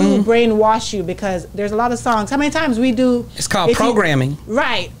radio do brainwash you, because there's a lot of songs. How many times we do? It's called programming.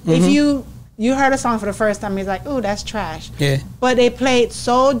 Right. If you heard a song for the first time, it's like, oh, that's trash. Yeah. But they played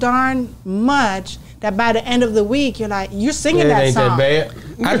so darn much that by the end of the week, you're singing that ain't song. that bad.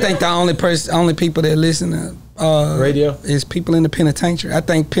 I think the only people that listen to radio is people in the penitentiary. I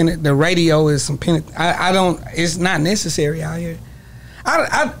think the radio is some I don't. It's not necessary out here.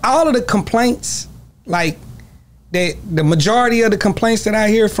 All of the complaints, like the majority of the complaints that I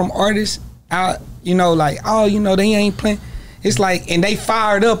hear from artists, they ain't playing. It's like, and they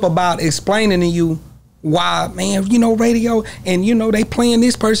fired up about explaining to you why, man, radio, and they playing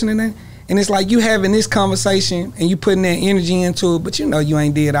this person and that. And it's like you having this conversation and you putting that energy into it, but you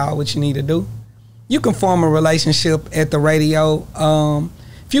ain't did all what you need to do. You can form a relationship at the radio.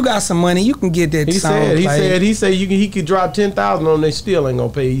 If you got some money, you can get that song played. He said he could drop 10,000 on, they still ain't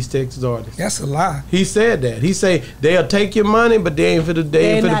gonna pay East Texas artists. That's a lie. He said that. He said they'll take your money, but they ain't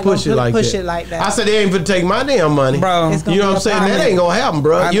finna push it like that. I said they ain't finna take my damn money, bro. You know what I'm saying? That ain't gonna happen,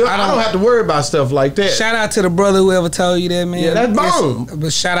 bro. I don't have to worry about stuff like that. Shout out to the brother who ever told you that, man. Yeah, that's Bone.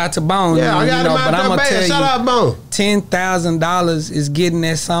 But shout out to Bone. Yeah, I got him out there bad. Shout out Bone. $10,000 is getting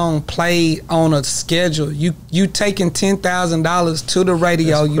that song played on a schedule. You taking $10,000 to the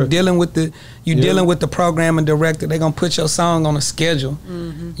radio. You dealing with the programming director. They're gonna put your song on a schedule.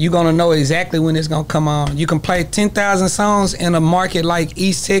 You're gonna know exactly when it's gonna come on. You can play 10,000 songs in a market like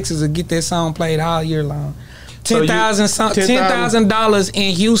East Texas and get that song played all year long. $10,000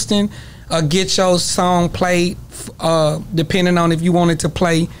 in Houston, get your song played. Depending on if you wanted to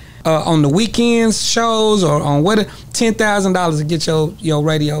play on the weekends shows or on what, $10,000 to get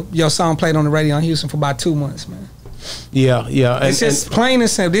your song played on the radio in Houston for about 2 months, man. Yeah. It's just plain and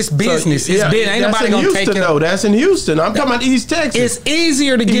simple. This business. So, yeah, ain't nobody gonna take it. No, that's in Houston. I'm talking about East Texas. It's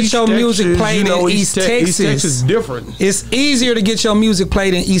easier to get your music played in East Texas. East Texas is different. It's easier to get your music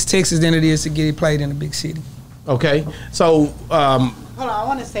played in East Texas than it is to get it played in a big city. Okay, so Hold on, I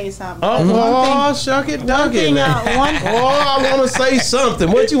want to say something. Oh, shuck it, duck it. I want to say something.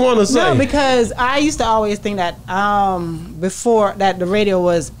 What you want to say? No, because I used to always think that before that the radio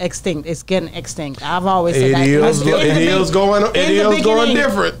was extinct. It's getting extinct. I've always said that. It is going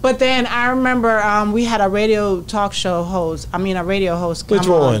different. But then I remember we had a radio talk show host. I mean, a radio host. Which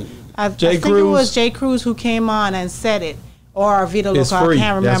one? I think it was Jay Cruz who came on and said it, or Vito Luca. I can't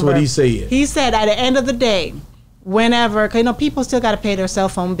remember. That's what he said. He said at the end of the day, whenever, cause, you know, people still got to pay their cell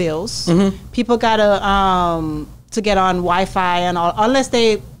phone bills. People got to get on Wi-Fi and all, unless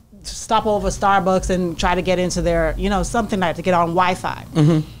they stop over Starbucks and try to get into their, you know, something like to get on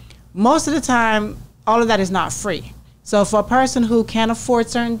Wi-Fi. Most of the time, all of that is not free. So for a person who can't afford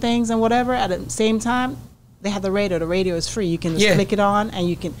certain things and whatever, at the same time, they have the radio. The radio is free. You can just click it on and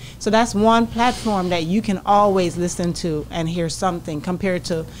you can. So that's one platform that you can always listen to and hear something compared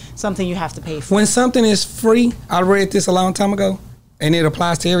to something you have to pay for. When something is free, I read this a long time ago, and it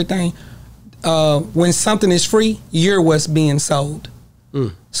applies to everything. When something is free, you're what's being sold.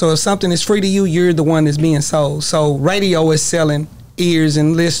 So if something is free to you, you're the one that's being sold. So radio is selling ears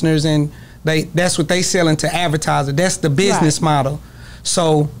and listeners, and that's what they selling to advertisers. That's the business model.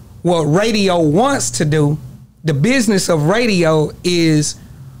 So what radio wants to do, the business of radio is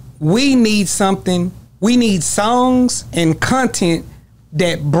we need something, we need songs and content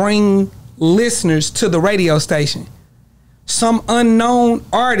that bring listeners to the radio station. Some unknown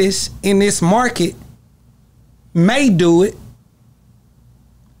artist in this market may do it.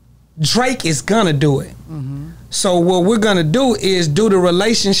 Drake is gonna do it. So what we're gonna do is do the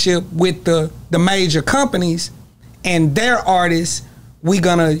relationship with the major companies and their artists. We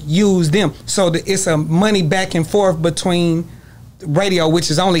gonna use them. So it's a money back and forth between radio, which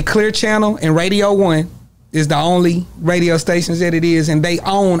is only Clear Channel, and Radio 1 is the only radio stations that it is, and they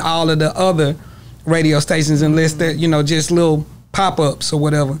own all of the other radio stations unless they're, you know, just little pop-ups or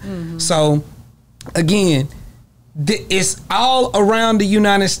whatever. So again, it's all around the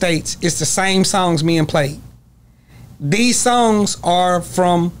United States. It's the same songs being played. These songs are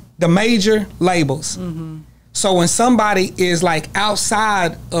from the major labels. So when somebody is like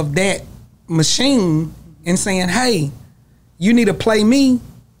outside of that machine and saying, hey, you need to play me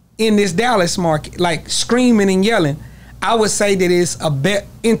in this Dallas market, like screaming and yelling, I would say that it's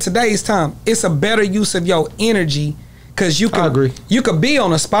in today's time, it's a better use of your energy, because you could be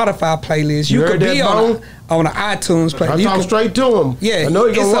on a Spotify playlist, you could be on an iTunes playlist. I talk straight to him. Yeah, I know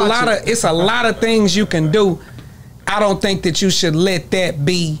it's a lot of things you can do. I don't think that you should let that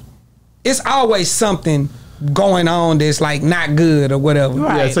be. It's always something going on that's like not good or whatever.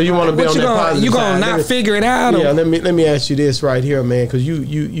 Right. Yeah, so you want to be on that positive side. You gonna not figure it out? Yeah, let me ask you this right here, man, because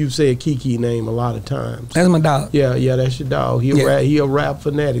you said Kiki name a lot of times. That's my dog. Yeah, that's your dog. He a rap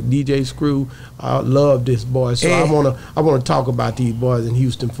fanatic. DJ Screw, I love this boy. So I wanna talk about these boys in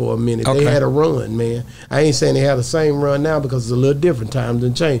Houston for a minute. Okay. They had a run, man. I ain't saying they have the same run now because it's a little different, times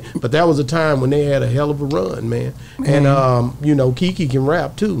and change. But that was a time when they had a hell of a run, man. And you know, Kiki can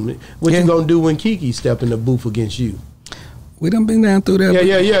rap too. What you gonna do when Kiki step in the booth against you? We done been down through that.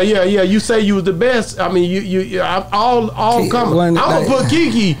 Yeah. You say you was the best. I mean, you all coming. I'm gonna put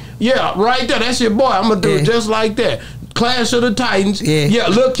Kiki, right there. That's your boy. I'm gonna do it just like that. Clash of the Titans. Yeah,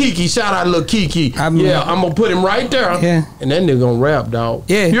 Lil Kiki. Shout out Lil Kiki. I'm gonna put him right there. Yeah. And then they're gonna rap, dog.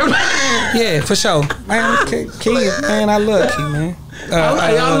 Yeah. Yeah, for sure. Man, Key, man, I love Key, man.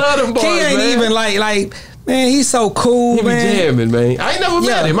 I love them boys, Key ain't man. even like. Man, he's so cool, he man. He be jamming, man. I ain't never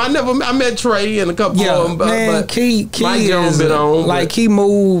met him. I met Trey and a couple of them. Man, Key is been on, like he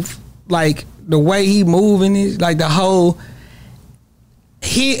move, like the way he moving is like the whole.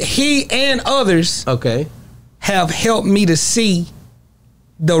 He and others have helped me to see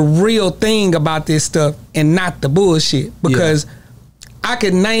the real thing about this stuff and not the bullshit, because I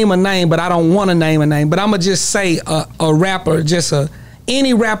could name a name, but I don't want to name a name. But I'm gonna just say a rapper,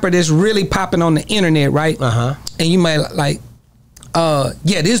 any rapper that's really popping on the internet, right? And you may like,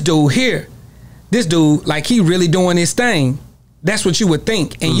 this dude here, this dude, like he really doing his thing. That's what you would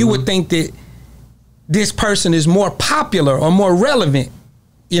think. And you would think that this person is more popular or more relevant,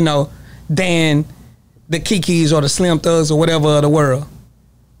 you know, than the Kikis or the Slim Thugs or whatever of the world.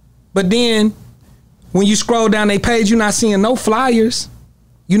 But then when you scroll down their page, you're not seeing no flyers.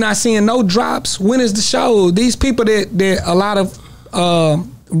 You're not seeing no drops. When is the show? These people that a lot of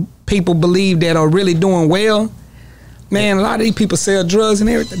people believe that are really doing well, man, a lot of these people sell drugs and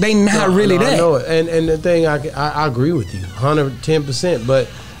everything. They not really that. I know it. And the thing, I agree with you 110%. But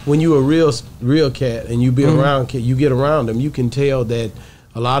when you a real cat and you be around, you get around them, you can tell that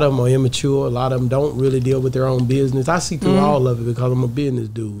A lot of them are immature. A lot of them don't really deal with their own business. I see through all of it because I'm a business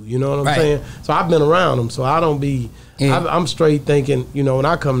dude. You know what I'm Right. saying? So I've been around them. So I don't be. Yeah. I'm straight thinking. You know, when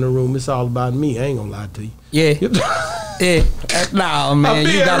I come in the room, it's all about me. I ain't gonna lie to you. Yeah. Yeah. Nah, man,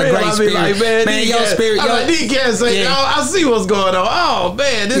 you got a great spirit. Like, man, your spirit. I'm like, these cats say, Yeah. oh, I see what's going on. Oh,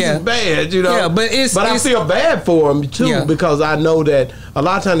 man, this Yeah. is bad, you know. Yeah, but I feel bad for them, too, Yeah. because I know that a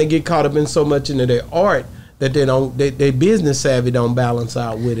lot of times they get caught up in so much into their art that they business savvy don't balance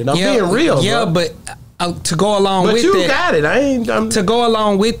out with it. I'm being real, Yeah, bro. but to go along But with you that, got it. I'm to go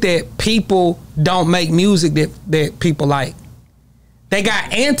along with that, people don't make music that people like. They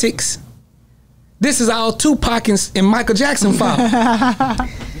got antics. This is all 2PAC and Michael Jackson fault.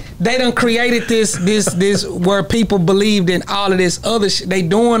 They done created this where people believed in all of this other shit. They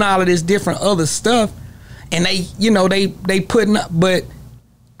doing all of this different other stuff, and they putting up. But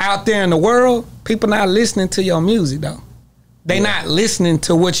out there in the world, people not listening to your music though. They not listening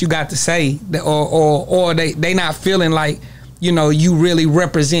to what you got to say, or they not feeling like you really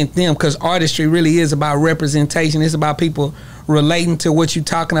represent them, because artistry really is about representation. It's about people relating to what you're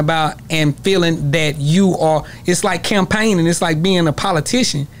talking about and feeling that you are. It's like campaigning. It's like being a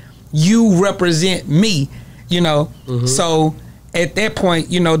politician. You represent me, So at that point,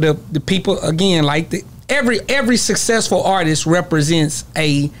 the people, again, like every successful artist represents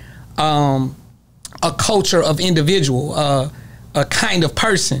a culture of individual, a kind of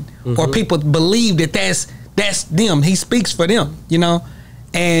person, or people believe that that's them. He speaks for them,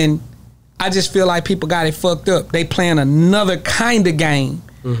 and I just feel like people got it fucked up. They playing another kind of game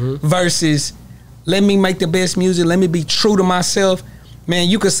versus let me make the best music. Let me be true to myself. Man,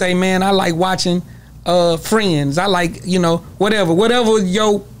 you could say, man, I like watching Friends. I like, whatever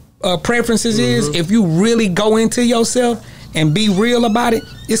your preferences is. If you really go into yourself and be real about it,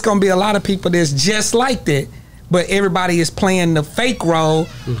 it's gonna be a lot of people that's just like that. But everybody is playing the fake role,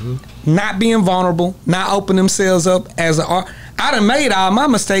 not being vulnerable, not opening themselves up as an art. I done made all my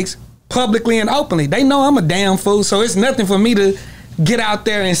mistakes publicly and openly. They know I'm a damn fool, so it's nothing for me to get out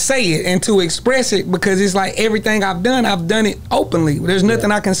there and say it and to express it, because it's like everything I've done it openly. There's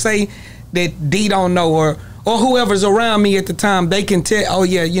nothing I can say that D don't know, or whoever's around me at the time, they can tell, oh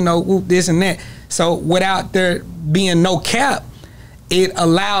yeah, this and that. So without there being no cap, it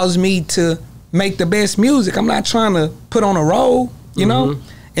allows me to make the best music. I'm not trying to put on a role,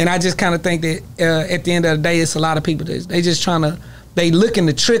 and I just kind of think that at the end of the day, it's a lot of people that they just they looking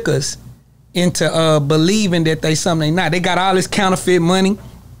to trick us into believing that they something they not. They got all this counterfeit money.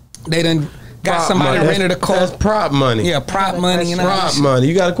 They done got Prop somebody money. rented a car. That's prop money. Yeah, prop money. And all that Prop shit. money.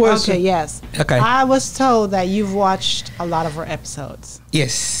 You got a question? Okay, yes. Okay. I was told that you've watched a lot of our episodes.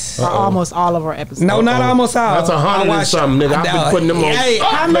 Yes. Or almost all of our episodes. No, not almost all. That's 100 and something, nigga. I've been putting them on. Hey,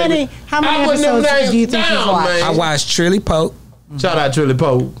 How many episodes do you think you've watched? I watched Trilly Pope. Shout out Trilly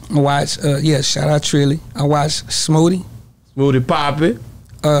Pope. I watched, shout out Trilly. I watched Smoothie. Smoothie Poppy.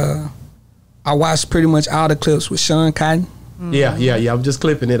 I watched pretty much all the clips with Sean Cotton. Yeah. I'm just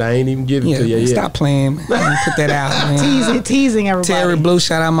clipping it. I ain't even giving it to you yet. Stop playing, man. Put that out, man. Teasing everybody. Terry Blue,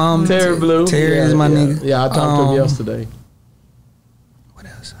 shout out my mom. Terry Blue. Terry is my nigga. Yeah, I talked to him yesterday. What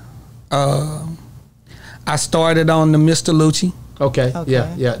else? I started on the Mr. Lucci. Okay.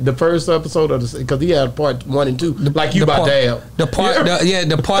 Yeah. The first episode of because he had part 1 and 2, like you about to have. The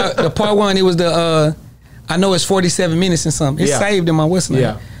part one. It was the I know it's 47 minutes and something. It's saved in my whistle.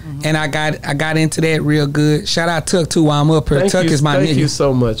 Yeah. And I got into that real good. Shout out Tuck too while I'm up here. Tuck is my nigga. Thank you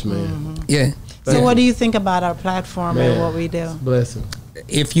so much, man. Yeah. So what do you think about our platform and what we do? Blessing.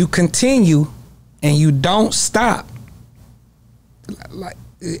 If you continue and you don't stop, like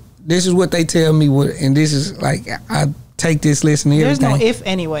this is what they tell me, and this is like I take this lesson here. There's no if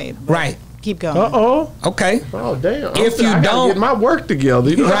anyway. Right. Keep going. Okay. Oh damn. If you I gotta don't get my work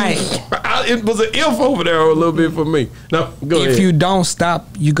together, Right. It was an if over there a little bit for me. No, go ahead. If you don't stop,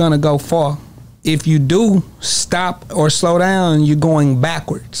 you're gonna go far. If you do stop or slow down, you're going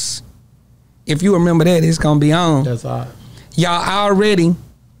backwards. If you remember that, it's gonna be on. That's all right. Y'all already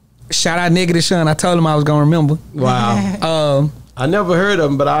shout out Negative Sean. I told him I was gonna remember. Wow. I never heard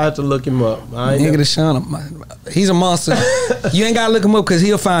of him, but I have to look him up. Negative Sean, he's a monster. You ain't gotta look him up because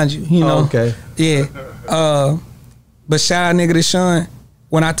he'll find you. You know. Okay. Yeah. But shout out Negative Sean.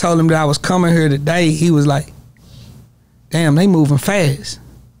 When I told him that I was coming here today, he was like, "Damn, they moving fast."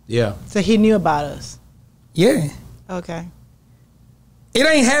 Yeah. So he knew about us. Yeah. Okay. It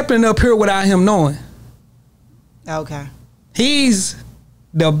ain't happening up here without him knowing. Okay. He's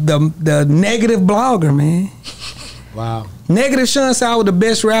the negative blogger, man. Wow. Negative Sean said I was the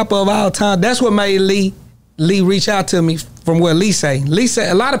best rapper of all time. That's what made Lee reach out to me from what Lee say. Lee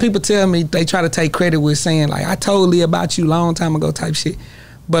said, a lot of people tell me they try to take credit with saying like, I told Lee about you long time ago type shit.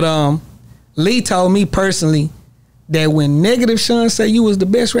 But Lee told me personally that when Negative Sean say you was the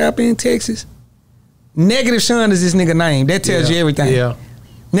best rapper in Texas, Negative Sean is this nigga name. That tells you everything. Yeah.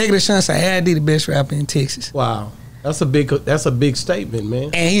 Negative Sean say, "I did the best rapper in Texas." Wow. That's a big statement,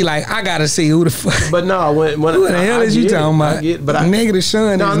 man. And he like, I gotta see who the fuck. But no, when Who the hell is you talking about? But Negative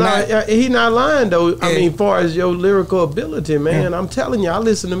Sean is not. He not lying though. Yeah. I mean, far as your lyrical ability, man, I'm telling you, I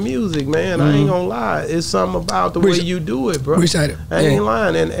listen to music, man. I ain't gonna lie. It's something about the way you do it, bro. Appreciate it. I ain't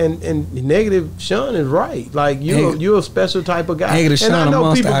lying. And Negative Sean is right. Like you're a special type of guy. Negative Sean, and I know a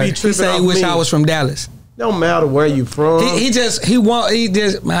monster. people be He tripping say he off wish me. I was from Dallas. Don't matter where you from. I just wish you was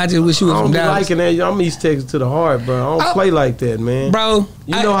I from don't be Dallas. liking that. I'm East Texas to the heart, bro. I don't play like that, man. Bro,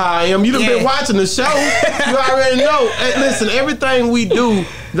 You know how I am. You done been watching the show. You already know. Hey, listen, everything we do,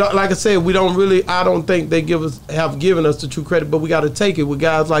 like I said, we don't really. I don't think they have given us the true credit, but we got to take it with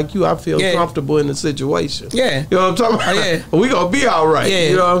guys like you. I feel comfortable in the situation. Yeah, you know what I'm talking about. We gonna be all right. Yeah.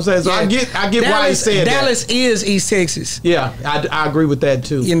 You know what I'm saying. So I get Dallas, why he said Dallas that. is East Texas. Yeah, I agree with that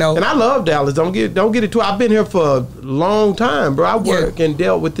too. You know, and I love Dallas. Don't get it too. I've been here for a long time, bro. I work and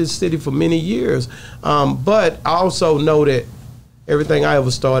dealt with this city for many years, but I also know that everything I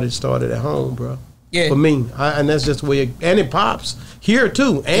ever started at home, bro. Yeah. For me, and that's just where and it pops here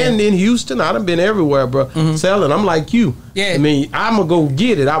too, and in Houston. I done been everywhere, bro. Selling. I'm like you. Yeah. I mean, I'm gonna go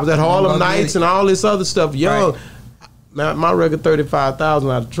get it. I was at Harlem Nights and all this other stuff. Young. Right. My record 35,000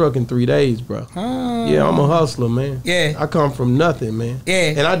 out of the truck in 3 days, bro. Yeah, I'm a hustler, man. Yeah. I come from nothing, man.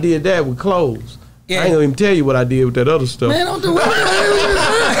 Yeah. And I did that with clothes. Yeah. I ain't gonna even tell you what I did with that other stuff. Man, don't do it.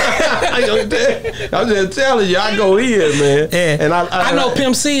 I ain't gonna tell you. I'm just telling you, I go in, man. Yeah. And I know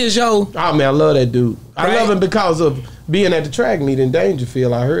Pimp C is yo. Oh man, I love that dude. I Right. love him because of being at the track meet in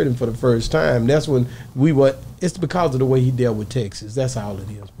Dangerfield. I heard him for the first time. That's when it's because of the way he dealt with Texas. That's all it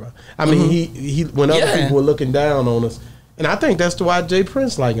is, bro. I mean, he when other people were looking down on us, and I think that's why Jay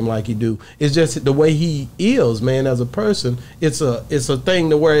Prince like him like he do. It's just the way he is, man, as a person. It's a thing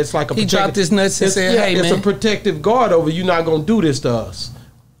to where it's like He dropped his nuts and said, "Hey, it's man, a protective guard over you. Not gonna do this to us,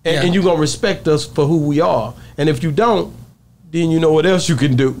 and you're gonna respect us for who we are. And if you don't, then you know what else you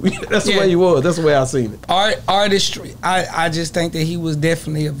can do." That's the way he was. That's the way I seen it. Artistry. I just think that he was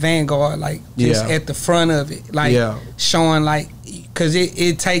definitely a vanguard, like just at the front of it, like showing like, because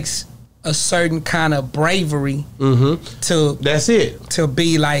it takes a certain kind of bravery to that's it to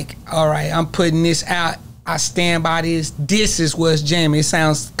be like, all right, I'm putting this out. I stand by this. This is what's jamming. It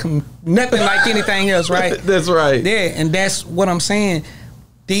sounds nothing like anything else, right? That's right. Yeah, and that's what I'm saying.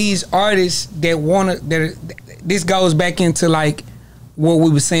 These artists that this goes back into like what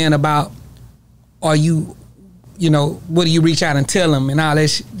we were saying about, what do you reach out and tell them and all that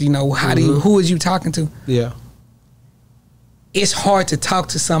shit, how do you, who is you talking to? Yeah. It's hard to talk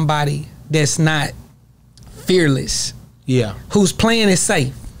to somebody that's not fearless. Yeah. Who's playing it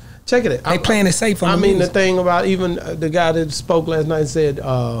safe. Check it out. They playing it safe on the the music. thing about even the guy that spoke last night said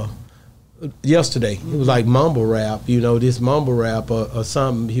yesterday, it was like mumble rap, this mumble rap or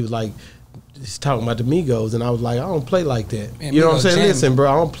something. He was like, he's talking about the Migos, and I was like, I don't play like that. Man, you know what I'm Migos saying? jamming. Listen,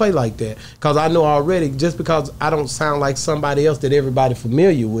 bro, I don't play like that because I know already. Just because I don't sound like somebody else that everybody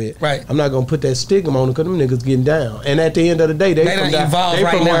familiar with, right? I'm not gonna put that stigma on them because them niggas getting down. And at the end of the day,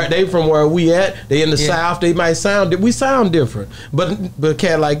 they from where we at. They in the South. They might we sound different. But a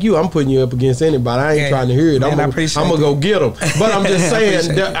cat like you, I'm putting you up against anybody. I ain't trying to hear it. Man, I'm gonna go get them. But I'm just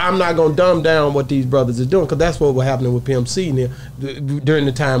saying that I'm not gonna dumb down what these brothers are doing because that's what was happening with Pimp C during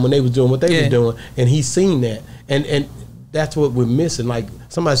the time when they was doing what they was doing, and he's seen that, and that's what we're missing. Like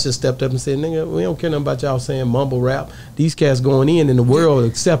somebody just stepped up and said, "Nigga, we don't care nothing about y'all saying mumble rap. These cats going in and the world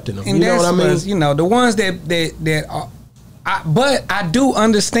accepting them." And you know what I mean? The ones that are, but I do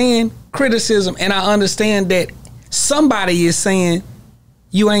understand criticism, and I understand that somebody is saying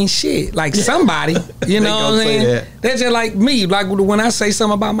you ain't shit. Like somebody, you know what I'm saying? That's just like me. Like when I say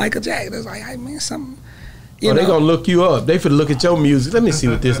something about Michael Jackson, it's like, hey man, something. They gonna look you up. They finna look at your music. Let me see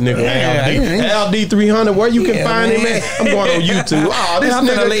what this nigga LD 300. Where you can find him at? I'm going on YouTube. Oh, this I'm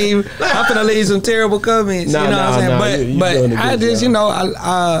nigga. I'm finna leave some terrible comments. Nah, you know what I'm saying? But I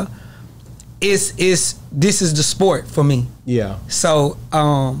just this is the sport for me. Yeah. So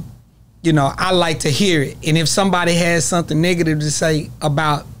I like to hear it, and if somebody has something negative to say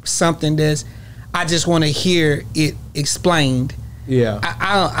about something I just want to hear it explained. Yeah,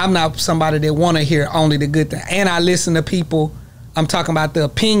 I'm not somebody that want to hear only the good thing, and I listen to people. I'm talking about the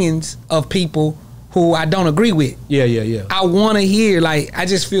opinions of people who I don't agree with. Yeah. I want to hear, like, I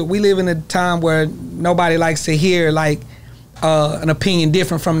just feel we live in a time where nobody likes to hear like an opinion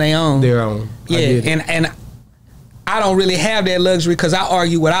different from their own. Yeah, and I don't really have that luxury because I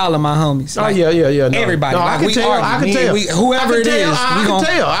argue with all of my homies. Oh yeah. No. Everybody. No, like, I can tell. argue. I can tell. Whoever it is,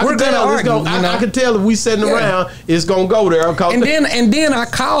 we're gonna argue. I can tell if we sitting around, it's gonna go there. And then I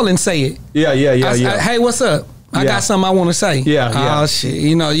call and say it. Yeah. Hey, what's up? I got something I want to say. Yeah. Oh shit,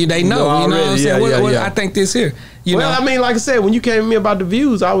 they know. You know what I'm saying? I think this here. I mean, like I said, when you came to me about the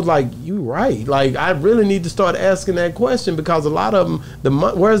views, I was like, you right. Like, I really need to start asking that question because a lot of them,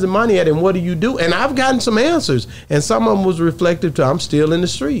 where's the money at and what do you do? And I've gotten some answers, and some of them was reflective to I'm still in the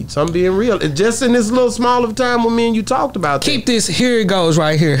streets. I'm being real. And just in this little small of time when me and you talked about Keep this. Here it goes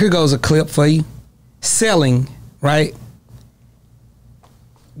right here. Here goes a clip for you. Selling, right?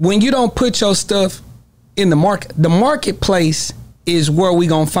 When you don't put your stuff in the marketplace is where we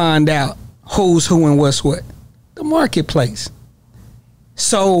gonna find out who's who and what's what. The marketplace.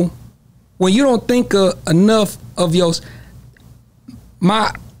 So when you don't think enough of yours,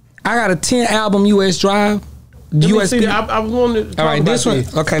 I got a 10 album US drive. USB. I was wanting to all right, this one.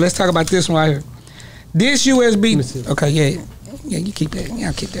 Okay, let's talk about this one right here. This USB. Okay, yeah, you keep that. Yeah,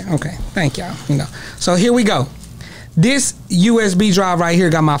 I'll keep that. Okay, thank y'all. So here we go. This USB drive right here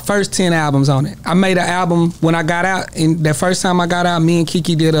got my first 10 albums on it. I made an album when I got out, and the first time I got out, me and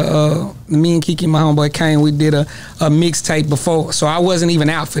Kiki, my homeboy Cant, we did a mixtape before, so I wasn't even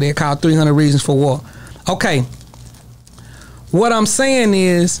out for that, called 300 Reasons for War. Okay, what I'm saying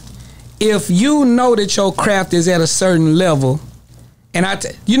is, if you know that your craft is at a certain level, and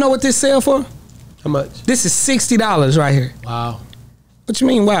you know what this sell for? How much? This is $60 right here. Wow. What you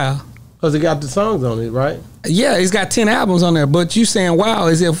mean, wow? Because it got the songs on it, right? Yeah, it's got 10 albums on there, but you saying wow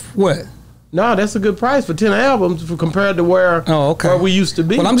as if what? No, that's a good price for 10 albums compared to where we used to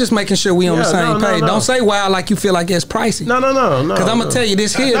be. Well, I'm just making sure we on the same page. Don't say wow like you feel like it's pricey. No. Because I'm going to tell you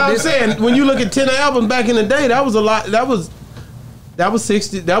this here. I'm saying, when you look at 10 albums back in the day, that was a lot. That was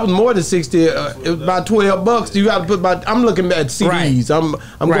 60. That was more than 60. It was about $12. You got to put about. I'm looking at CDs. Right.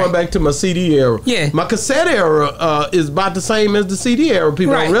 I'm going back to my CD era. Yeah. My cassette era is about the same as the CD era.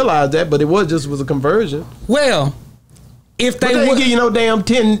 People don't realize that, but it was a conversion. Well, if they didn't give you no damn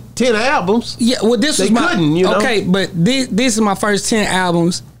 10 albums. Yeah. Well, this they was my couldn't. You know? Okay, but this is my first 10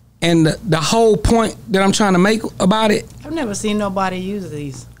 albums, and the whole point that I'm trying to make about it. I've never seen nobody use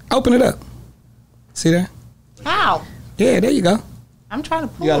these. Open it up. See that? How? Yeah, there you go. I'm trying to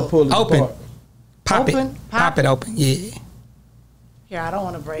pull. You got to pull it open. apart. Pop it open. Yeah. Here, I don't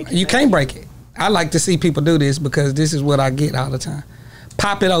want to break it. You can't break it. I like to see people do this because this is what I get all the time.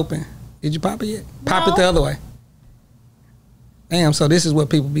 Pop it open. Did you pop it yet? Pop it the other way. Damn, so this is what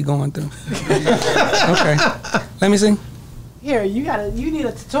people be going through. Okay. Let me see. Here, you need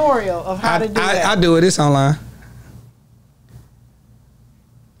a tutorial of how to do that. I do it. It's online.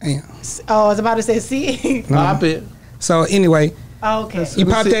 Damn. Oh, I was about to say, see? Pop it. So anyway. Oh, okay. You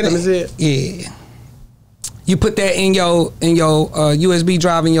pop that in. Yeah. You put that in your USB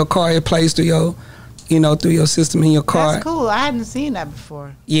drive in your car. It plays through your, through your system in your car. That's cool. I hadn't seen that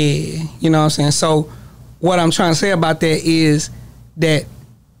before. Yeah, you know what I'm saying. So what I'm trying to say about that is that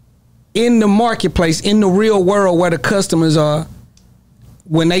in the marketplace, in the real world where the customers are,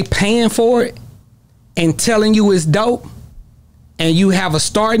 when they paying for it and telling you it's dope, and you have a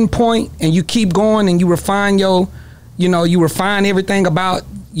starting point and you keep going and you refine you refine everything about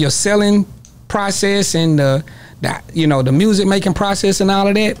your selling process and the music making process and all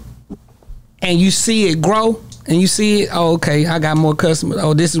of that, and you see it grow and you see it. Oh, okay, I got more customers.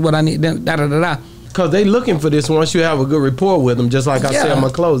 Oh, this is what I need. Because they looking for this once you have a good rapport with them, just like I sell my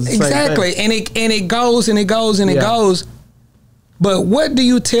clothes. Exactly, and it goes and it goes and it goes. But what do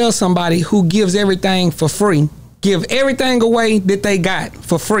you tell somebody who gives everything for free? Give everything away that they got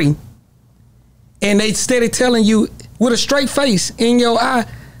for free, and they steady telling you with a straight face in your eye,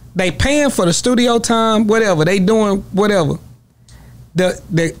 they paying for the studio time, whatever they doing, whatever.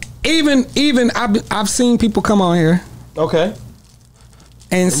 Even I've seen people come on here, okay,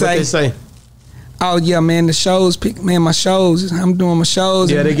 and what they say, oh yeah, man, the shows, my shows, I'm doing my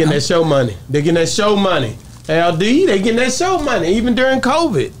shows. Yeah, they getting that show money. They getting that show money. LD, they getting that show money even during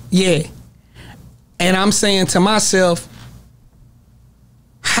COVID. Yeah. And I'm saying to myself,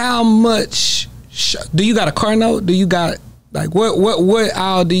 how much do you got a car note? Do you got like what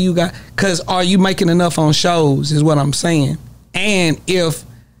all do you got? Cause are you making enough on shows is what I'm saying. And if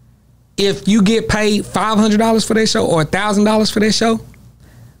you get paid $500 for that show or $1,000 for that show,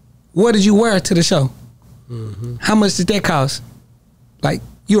 what did you wear to the show? Mm-hmm. How much did that cost? Like,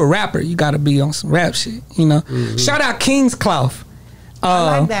 you a rapper, you gotta be on some rap shit, Mm-hmm. Shout out King's Cloth.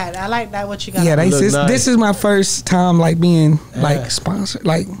 I like that. I like that. What you got? Yeah, Look nice. this is my first time like being like sponsored.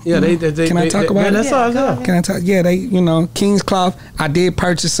 Like, Yeah, can I talk about it? That's all good. Can I talk? Yeah, they, King's Cloth. I did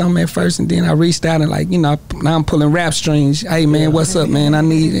purchase some at first, and then I reached out and like, now I'm pulling rap strings. Hey man, what's up, man? I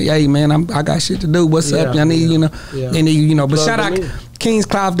need. Hey man, I got shit to do. What's up? I need, But Plug shout out them in. King's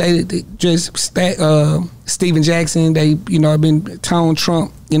Cloth. They just Steven Jackson. They been Tone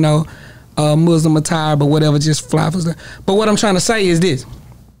Trump. Muslim attire, but whatever, just fly for stuff. But what I'm trying to say is this: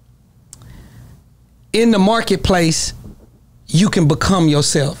 in the marketplace, you can become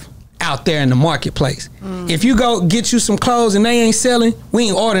yourself out there in the marketplace. If you go get you some clothes and they ain't selling, we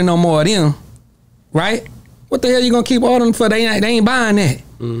ain't ordering no more of them, right? What the hell you gonna keep ordering for? They ain't buying that.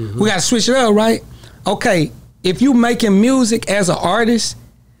 We gotta switch it up, right? Okay, if you making music as an artist,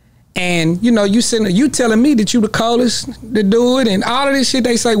 and you telling me that you the coldest to do it, and all of this shit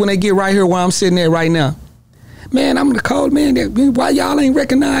they say when they get right here where I'm sitting at right now. Man, I'm the cold man. Why y'all ain't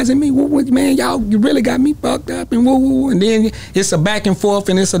recognizing me? Man, you really got me fucked up and woo. And then it's a back and forth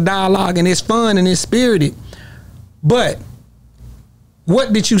and it's a dialogue and it's fun and it's spirited. But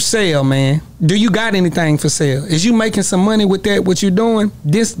what did you sell, man? Do you got anything for sale? Is you making some money with that? What you doing?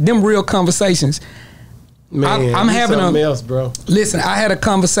 Them real conversations. Man, I'm having something else, bro. Listen, I had a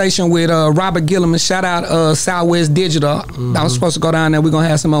conversation with Robert Gilliman. Shout out Southwest Digital. I was supposed to go down there. We're gonna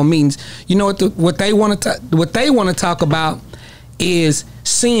have some more meetings. You know what they want to talk about is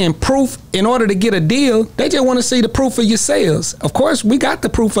seeing proof. In order to get a deal, they just want to see the proof of your sales. Of course, we got the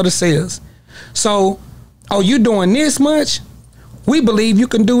proof of the sales. So, you doing this much? We believe you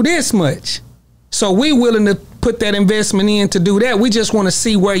can do this much. So we willing to put that investment in to do that. We just want to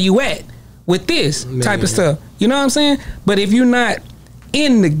see where you at with this type of stuff. You know what I'm saying? But if you're not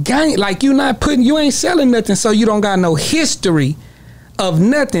in the game, like you ain't selling nothing, so you don't got no history of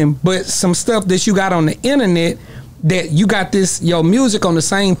nothing but some stuff that you got on the internet, that you got your music on the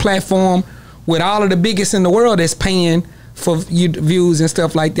same platform with all of the biggest in the world that's paying for views and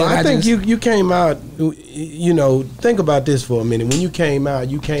stuff like that. I think you came out, think about this for a minute. When you came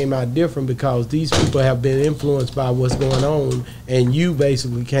out different because these people have been influenced by what's going on, and you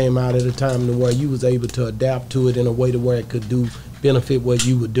basically came out at a time to where you was able to adapt to it in a way to where it could benefit what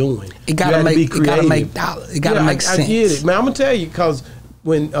you were doing. It gotta make dollars. It gotta make sense. I get it, man. I'm gonna tell you because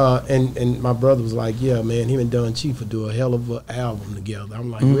when and my brother was like, yeah, man, him and Don Chief would do a hell of an album together.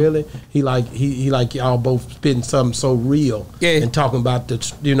 I'm like, really? He like y'all both spitting something so real, and talking about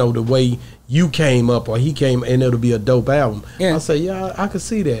the way you came up or he came, and it'll be a dope album. I say, yeah, I could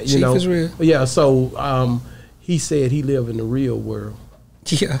see that. Chief is real. Yeah. So he said he lived in the real world.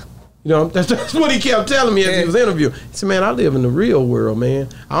 Yeah. That's what he kept telling me as he was interviewing. He said, man, I live in the real world, man.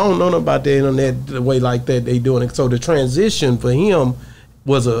 I don't know nothing about the internet the way like that they doing it. So the transition for him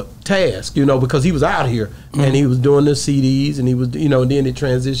was a task, because he was out here and he was doing the CDs and he was, then it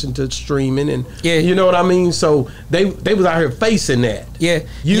transitioned to streaming and you know what I mean. So they was out here facing that. Yeah,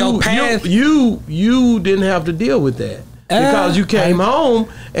 you didn't have to deal with that because you came home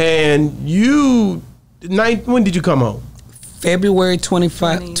and when did you come home? February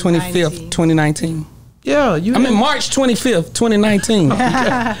 25th, 2019. Yeah, March 25th, 2019.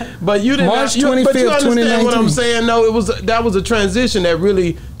 But you didn't. March 25th, but you understand 2019. what I'm saying? No, that was a transition that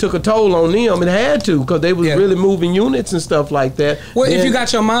really took a toll on them. It had to because they was really moving units and stuff like that. Well, if you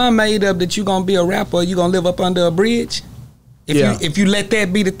got your mind made up that you're gonna be a rapper, you're gonna live up under a bridge. If you let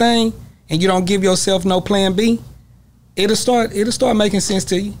that be the thing and you don't give yourself no plan B, it'll start making sense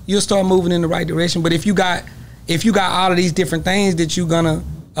to you. You'll start moving in the right direction. But if you got all of these different things that you're gonna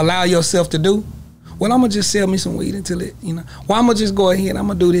allow yourself to do, well, I'm gonna just sell me some weed until it, well, I'm gonna just go ahead. I'm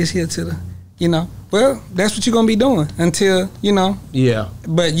gonna do this here to the, well, that's what you're gonna be doing until, Yeah.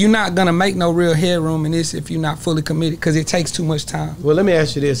 But you're not gonna make no real headroom in this if you're not fully committed because it takes too much time. Well, let me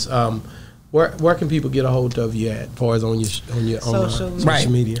ask you this: where can people get a hold of you at, as far as on your social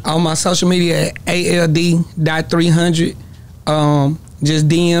media? On my social media at ALD.300. Just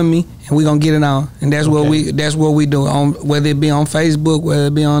DM me and we're gonna get it on, and that's what we do. Whether it be on Facebook, whether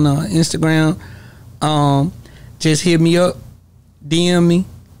it be on Instagram. Just hit me up, DM me,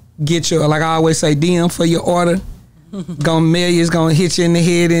 get your, like I always say, DM for your order. Gonna mail you, it's gonna hit you in the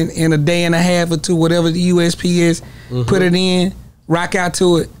head in a day and a half or two, whatever the USP is. Put it in, rock out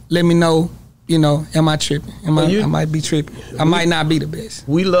to it, let me know, am I tripping? I might be tripping. I might not be the best.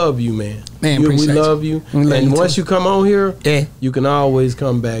 We love you, man. We love you. And once you come on here, you can always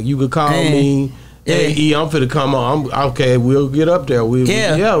come back. You could call me. Hey, E, I'm finna come on. Okay, we'll get up there. We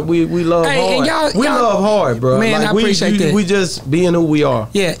love hard. We love hard, bro. Man, I appreciate that. We just being who we are.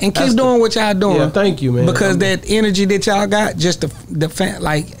 Yeah, and keep doing what y'all doing. Yeah, thank you, man. Because that energy that y'all got, just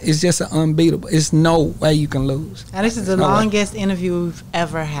it's just unbeatable. It's no way you can lose. And this is the longest interview we've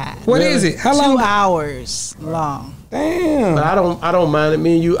ever had. What is it? How long? 2 hours long. Damn. But I don't mind it.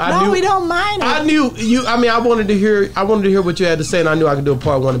 Me and you. We don't mind it. I knew you. I mean, I wanted to hear what you had to say, and I knew I could do a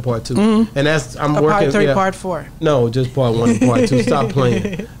part 1 and part 2. And that's I'm working. Part 3, part 4. No, just part 1 and part 2. Stop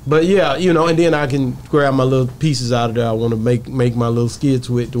playing. But yeah, and then I can grab my little pieces out of there. I want to make my little skits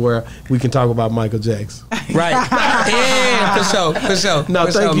with to where we can talk about Michael Jackson. Right. Yeah, for sure. No,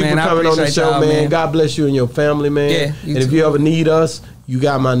 thank you for coming on the show, man. God bless you and your family, man. Yeah, and if you ever need us, you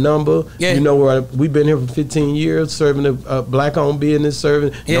got my number. Yeah. You know where we've been here for 15 years, serving a black-owned business,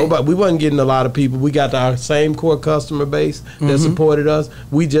 serving. Yeah. Nobody. We wasn't getting a lot of people. We got our same core customer base that supported us.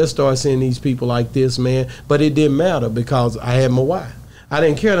 We just started seeing these people like this, man. But it didn't matter because I had my why. I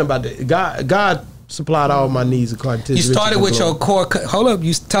didn't care about that. God supplied all my needs according to His You started with your core. Hold up,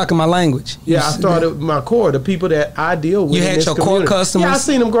 you talking my language. Yeah, I started with my core, the people that I deal with. You had your core customers. Yeah, I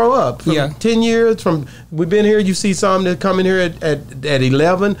seen them grow up. From 10 years, we've been here, you see some that come in here at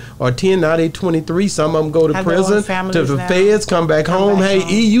 11 or 10, now they 23. Some of them go to prison, to the feds, come back home. Hey,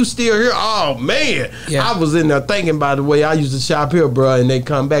 E, you still here? Oh, man. Yeah. I was in there thinking, by the way, I used to shop here, bro, and they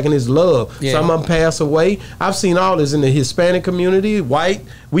come back and it's love. Yeah. Some of them pass away. I've seen all this in the Hispanic community, white.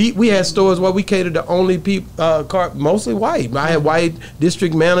 We had stores where we catered to only people, mostly white. I had white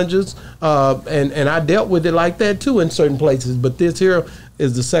district managers, and I dealt with it like that too in certain places. But this here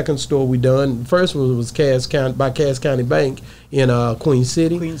is the second store we done. The first one was Cass County Bank in Queen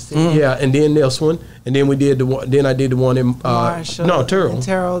City. Yeah, and then this one, and then we did the one. Then I did the one in Marshall,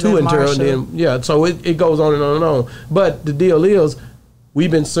 Terrell, two in Terrell, and then so it goes on and on and on. But the deal is,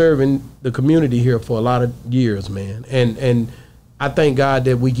 we've been serving the community here for a lot of years, man, and I thank God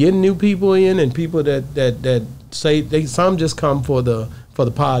that we get new people in, and people that say some just come for the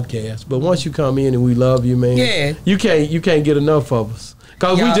podcast. But once you come in and we love you, man, you can't get enough of us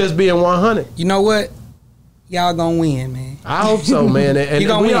because we just being 100. You know what? Y'all gonna win, man. I hope so, man. And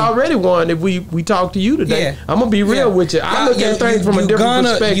we already won if we talk to you today. Yeah. I'm gonna be real with you. I look at things from a different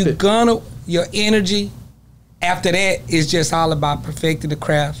perspective. Your energy. After that, it's just all about perfecting the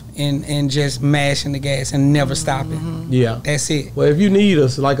craft and just mashing the gas and never stopping. Yeah. That's it. Well, if you need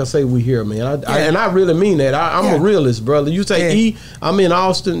us, like I say, we here, man. And I really mean that. I'm a realist, brother. You say, E, I'm in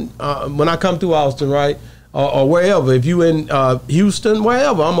Austin. When I come through Austin, right? Or wherever, if you in Houston,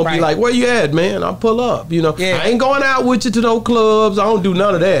 wherever, I'm gonna be like, where you at, man? I'll pull up. I ain't going out with you to no clubs. I don't do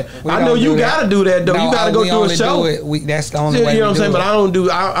none of that. I know you gotta do that though. No, you gotta go do a show. That's the only way. You know what I'm saying? But I don't do.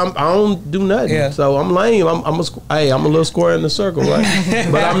 I don't do nothing. Yeah. So I'm lame. I'm a little square in the circle, right?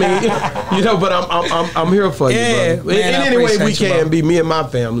 But I mean, but I'm here for you, brother. Man, in any way we can be, me and my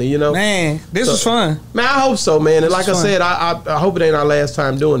family. Man, this was fun. Man, I hope so, man. And like I said, I hope it ain't our last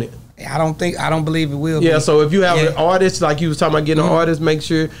time doing it. I don't believe it will be. Yeah, so if you have an artist, like you was talking about getting an artist, make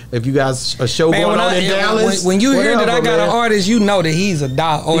sure if you guys a show going on in Dallas. When you hear that I got an artist, you know that he's a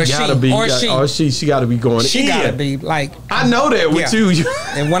dog or she gotta be going. She gotta be like. I know that with you.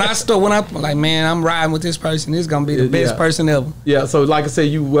 And when I'm like, man, I'm riding with this person. This is gonna be the best person ever. Yeah. So like I said,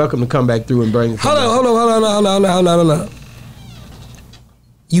 you welcome to come back through and bring. Hold on.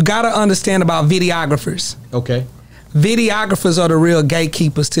 You gotta understand about videographers. Okay. Videographers are the real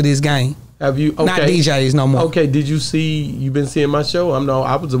gatekeepers to this game. Have you? Okay. Not DJs no more. Okay, did you see? You been seeing my show?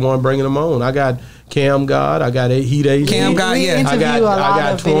 I was the one bringing them on. I got Cam God. I got Heat HD. Cam God, yeah. I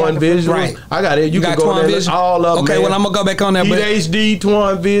got Twan Visuals. Right. I got it. You can go there. All of them. Okay, well I'm gonna go back on that. Heat HD,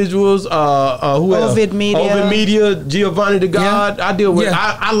 Twan Visuals. Who else? Ovid Media. Giovanni the God. Yeah. I deal with.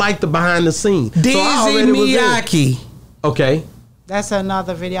 Yeah. I like the behind the scenes. Dizzy Miyake. Okay. That's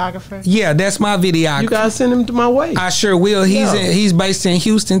another videographer? Yeah, that's my videographer. You guys send him to my way. I sure will. He's based in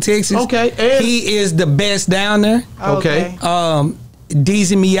Houston, Texas. Okay. And he is the best down there. Okay.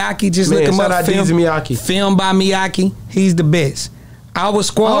 Dizzy Miyake, just look him up. Dizzy Miyake. Filmed by Miyake. He's the best. Our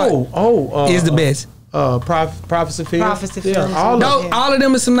squad is the best. Prophecy Film. Yeah, all of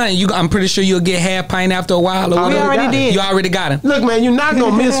them is some names. I'm pretty sure you'll get half pint after a while. We already did. You already got him. Look, man, you're not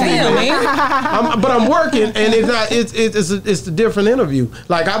gonna miss me, man. But I'm working, and it's a different interview.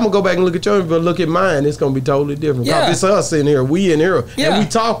 Like I'm gonna go back and look at your interview, look at mine. It's gonna be totally different. Yeah. It's us in here, we in here, and we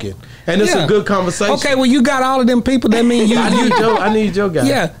talking, and it's a good conversation. Okay, well you got all of them people. That mean you. I need your guy.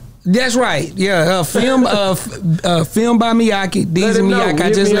 Yeah. That's right. Yeah, film by Miyake. These are him know. Miyake. I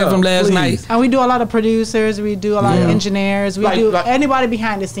Hit just me left up, him last please. night. And we do a lot of producers. We do a lot of engineers. We do anybody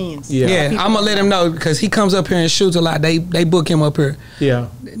behind the scenes. Yeah. I'm gonna let him know because he comes up here and shoots a lot. They book him up here. Yeah.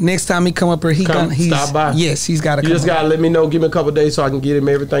 Next time he come up here, he's stop by. Yes, he's got to. You come just up. gotta let me know. Give me a couple of days so I can get him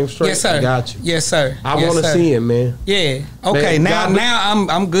everything straight. Yes, sir. I got you. Yes, sir. I Yes, want to sir. see him, man. Yeah. Okay. Man, now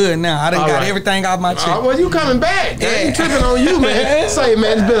I'm good. Now I done All got right. everything off my chest. Well, you coming back? I ain't tripping on you, man. Say,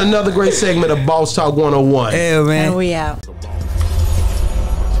 man, it's been another great segment of Boss Talk 101. Yeah, man. And we out.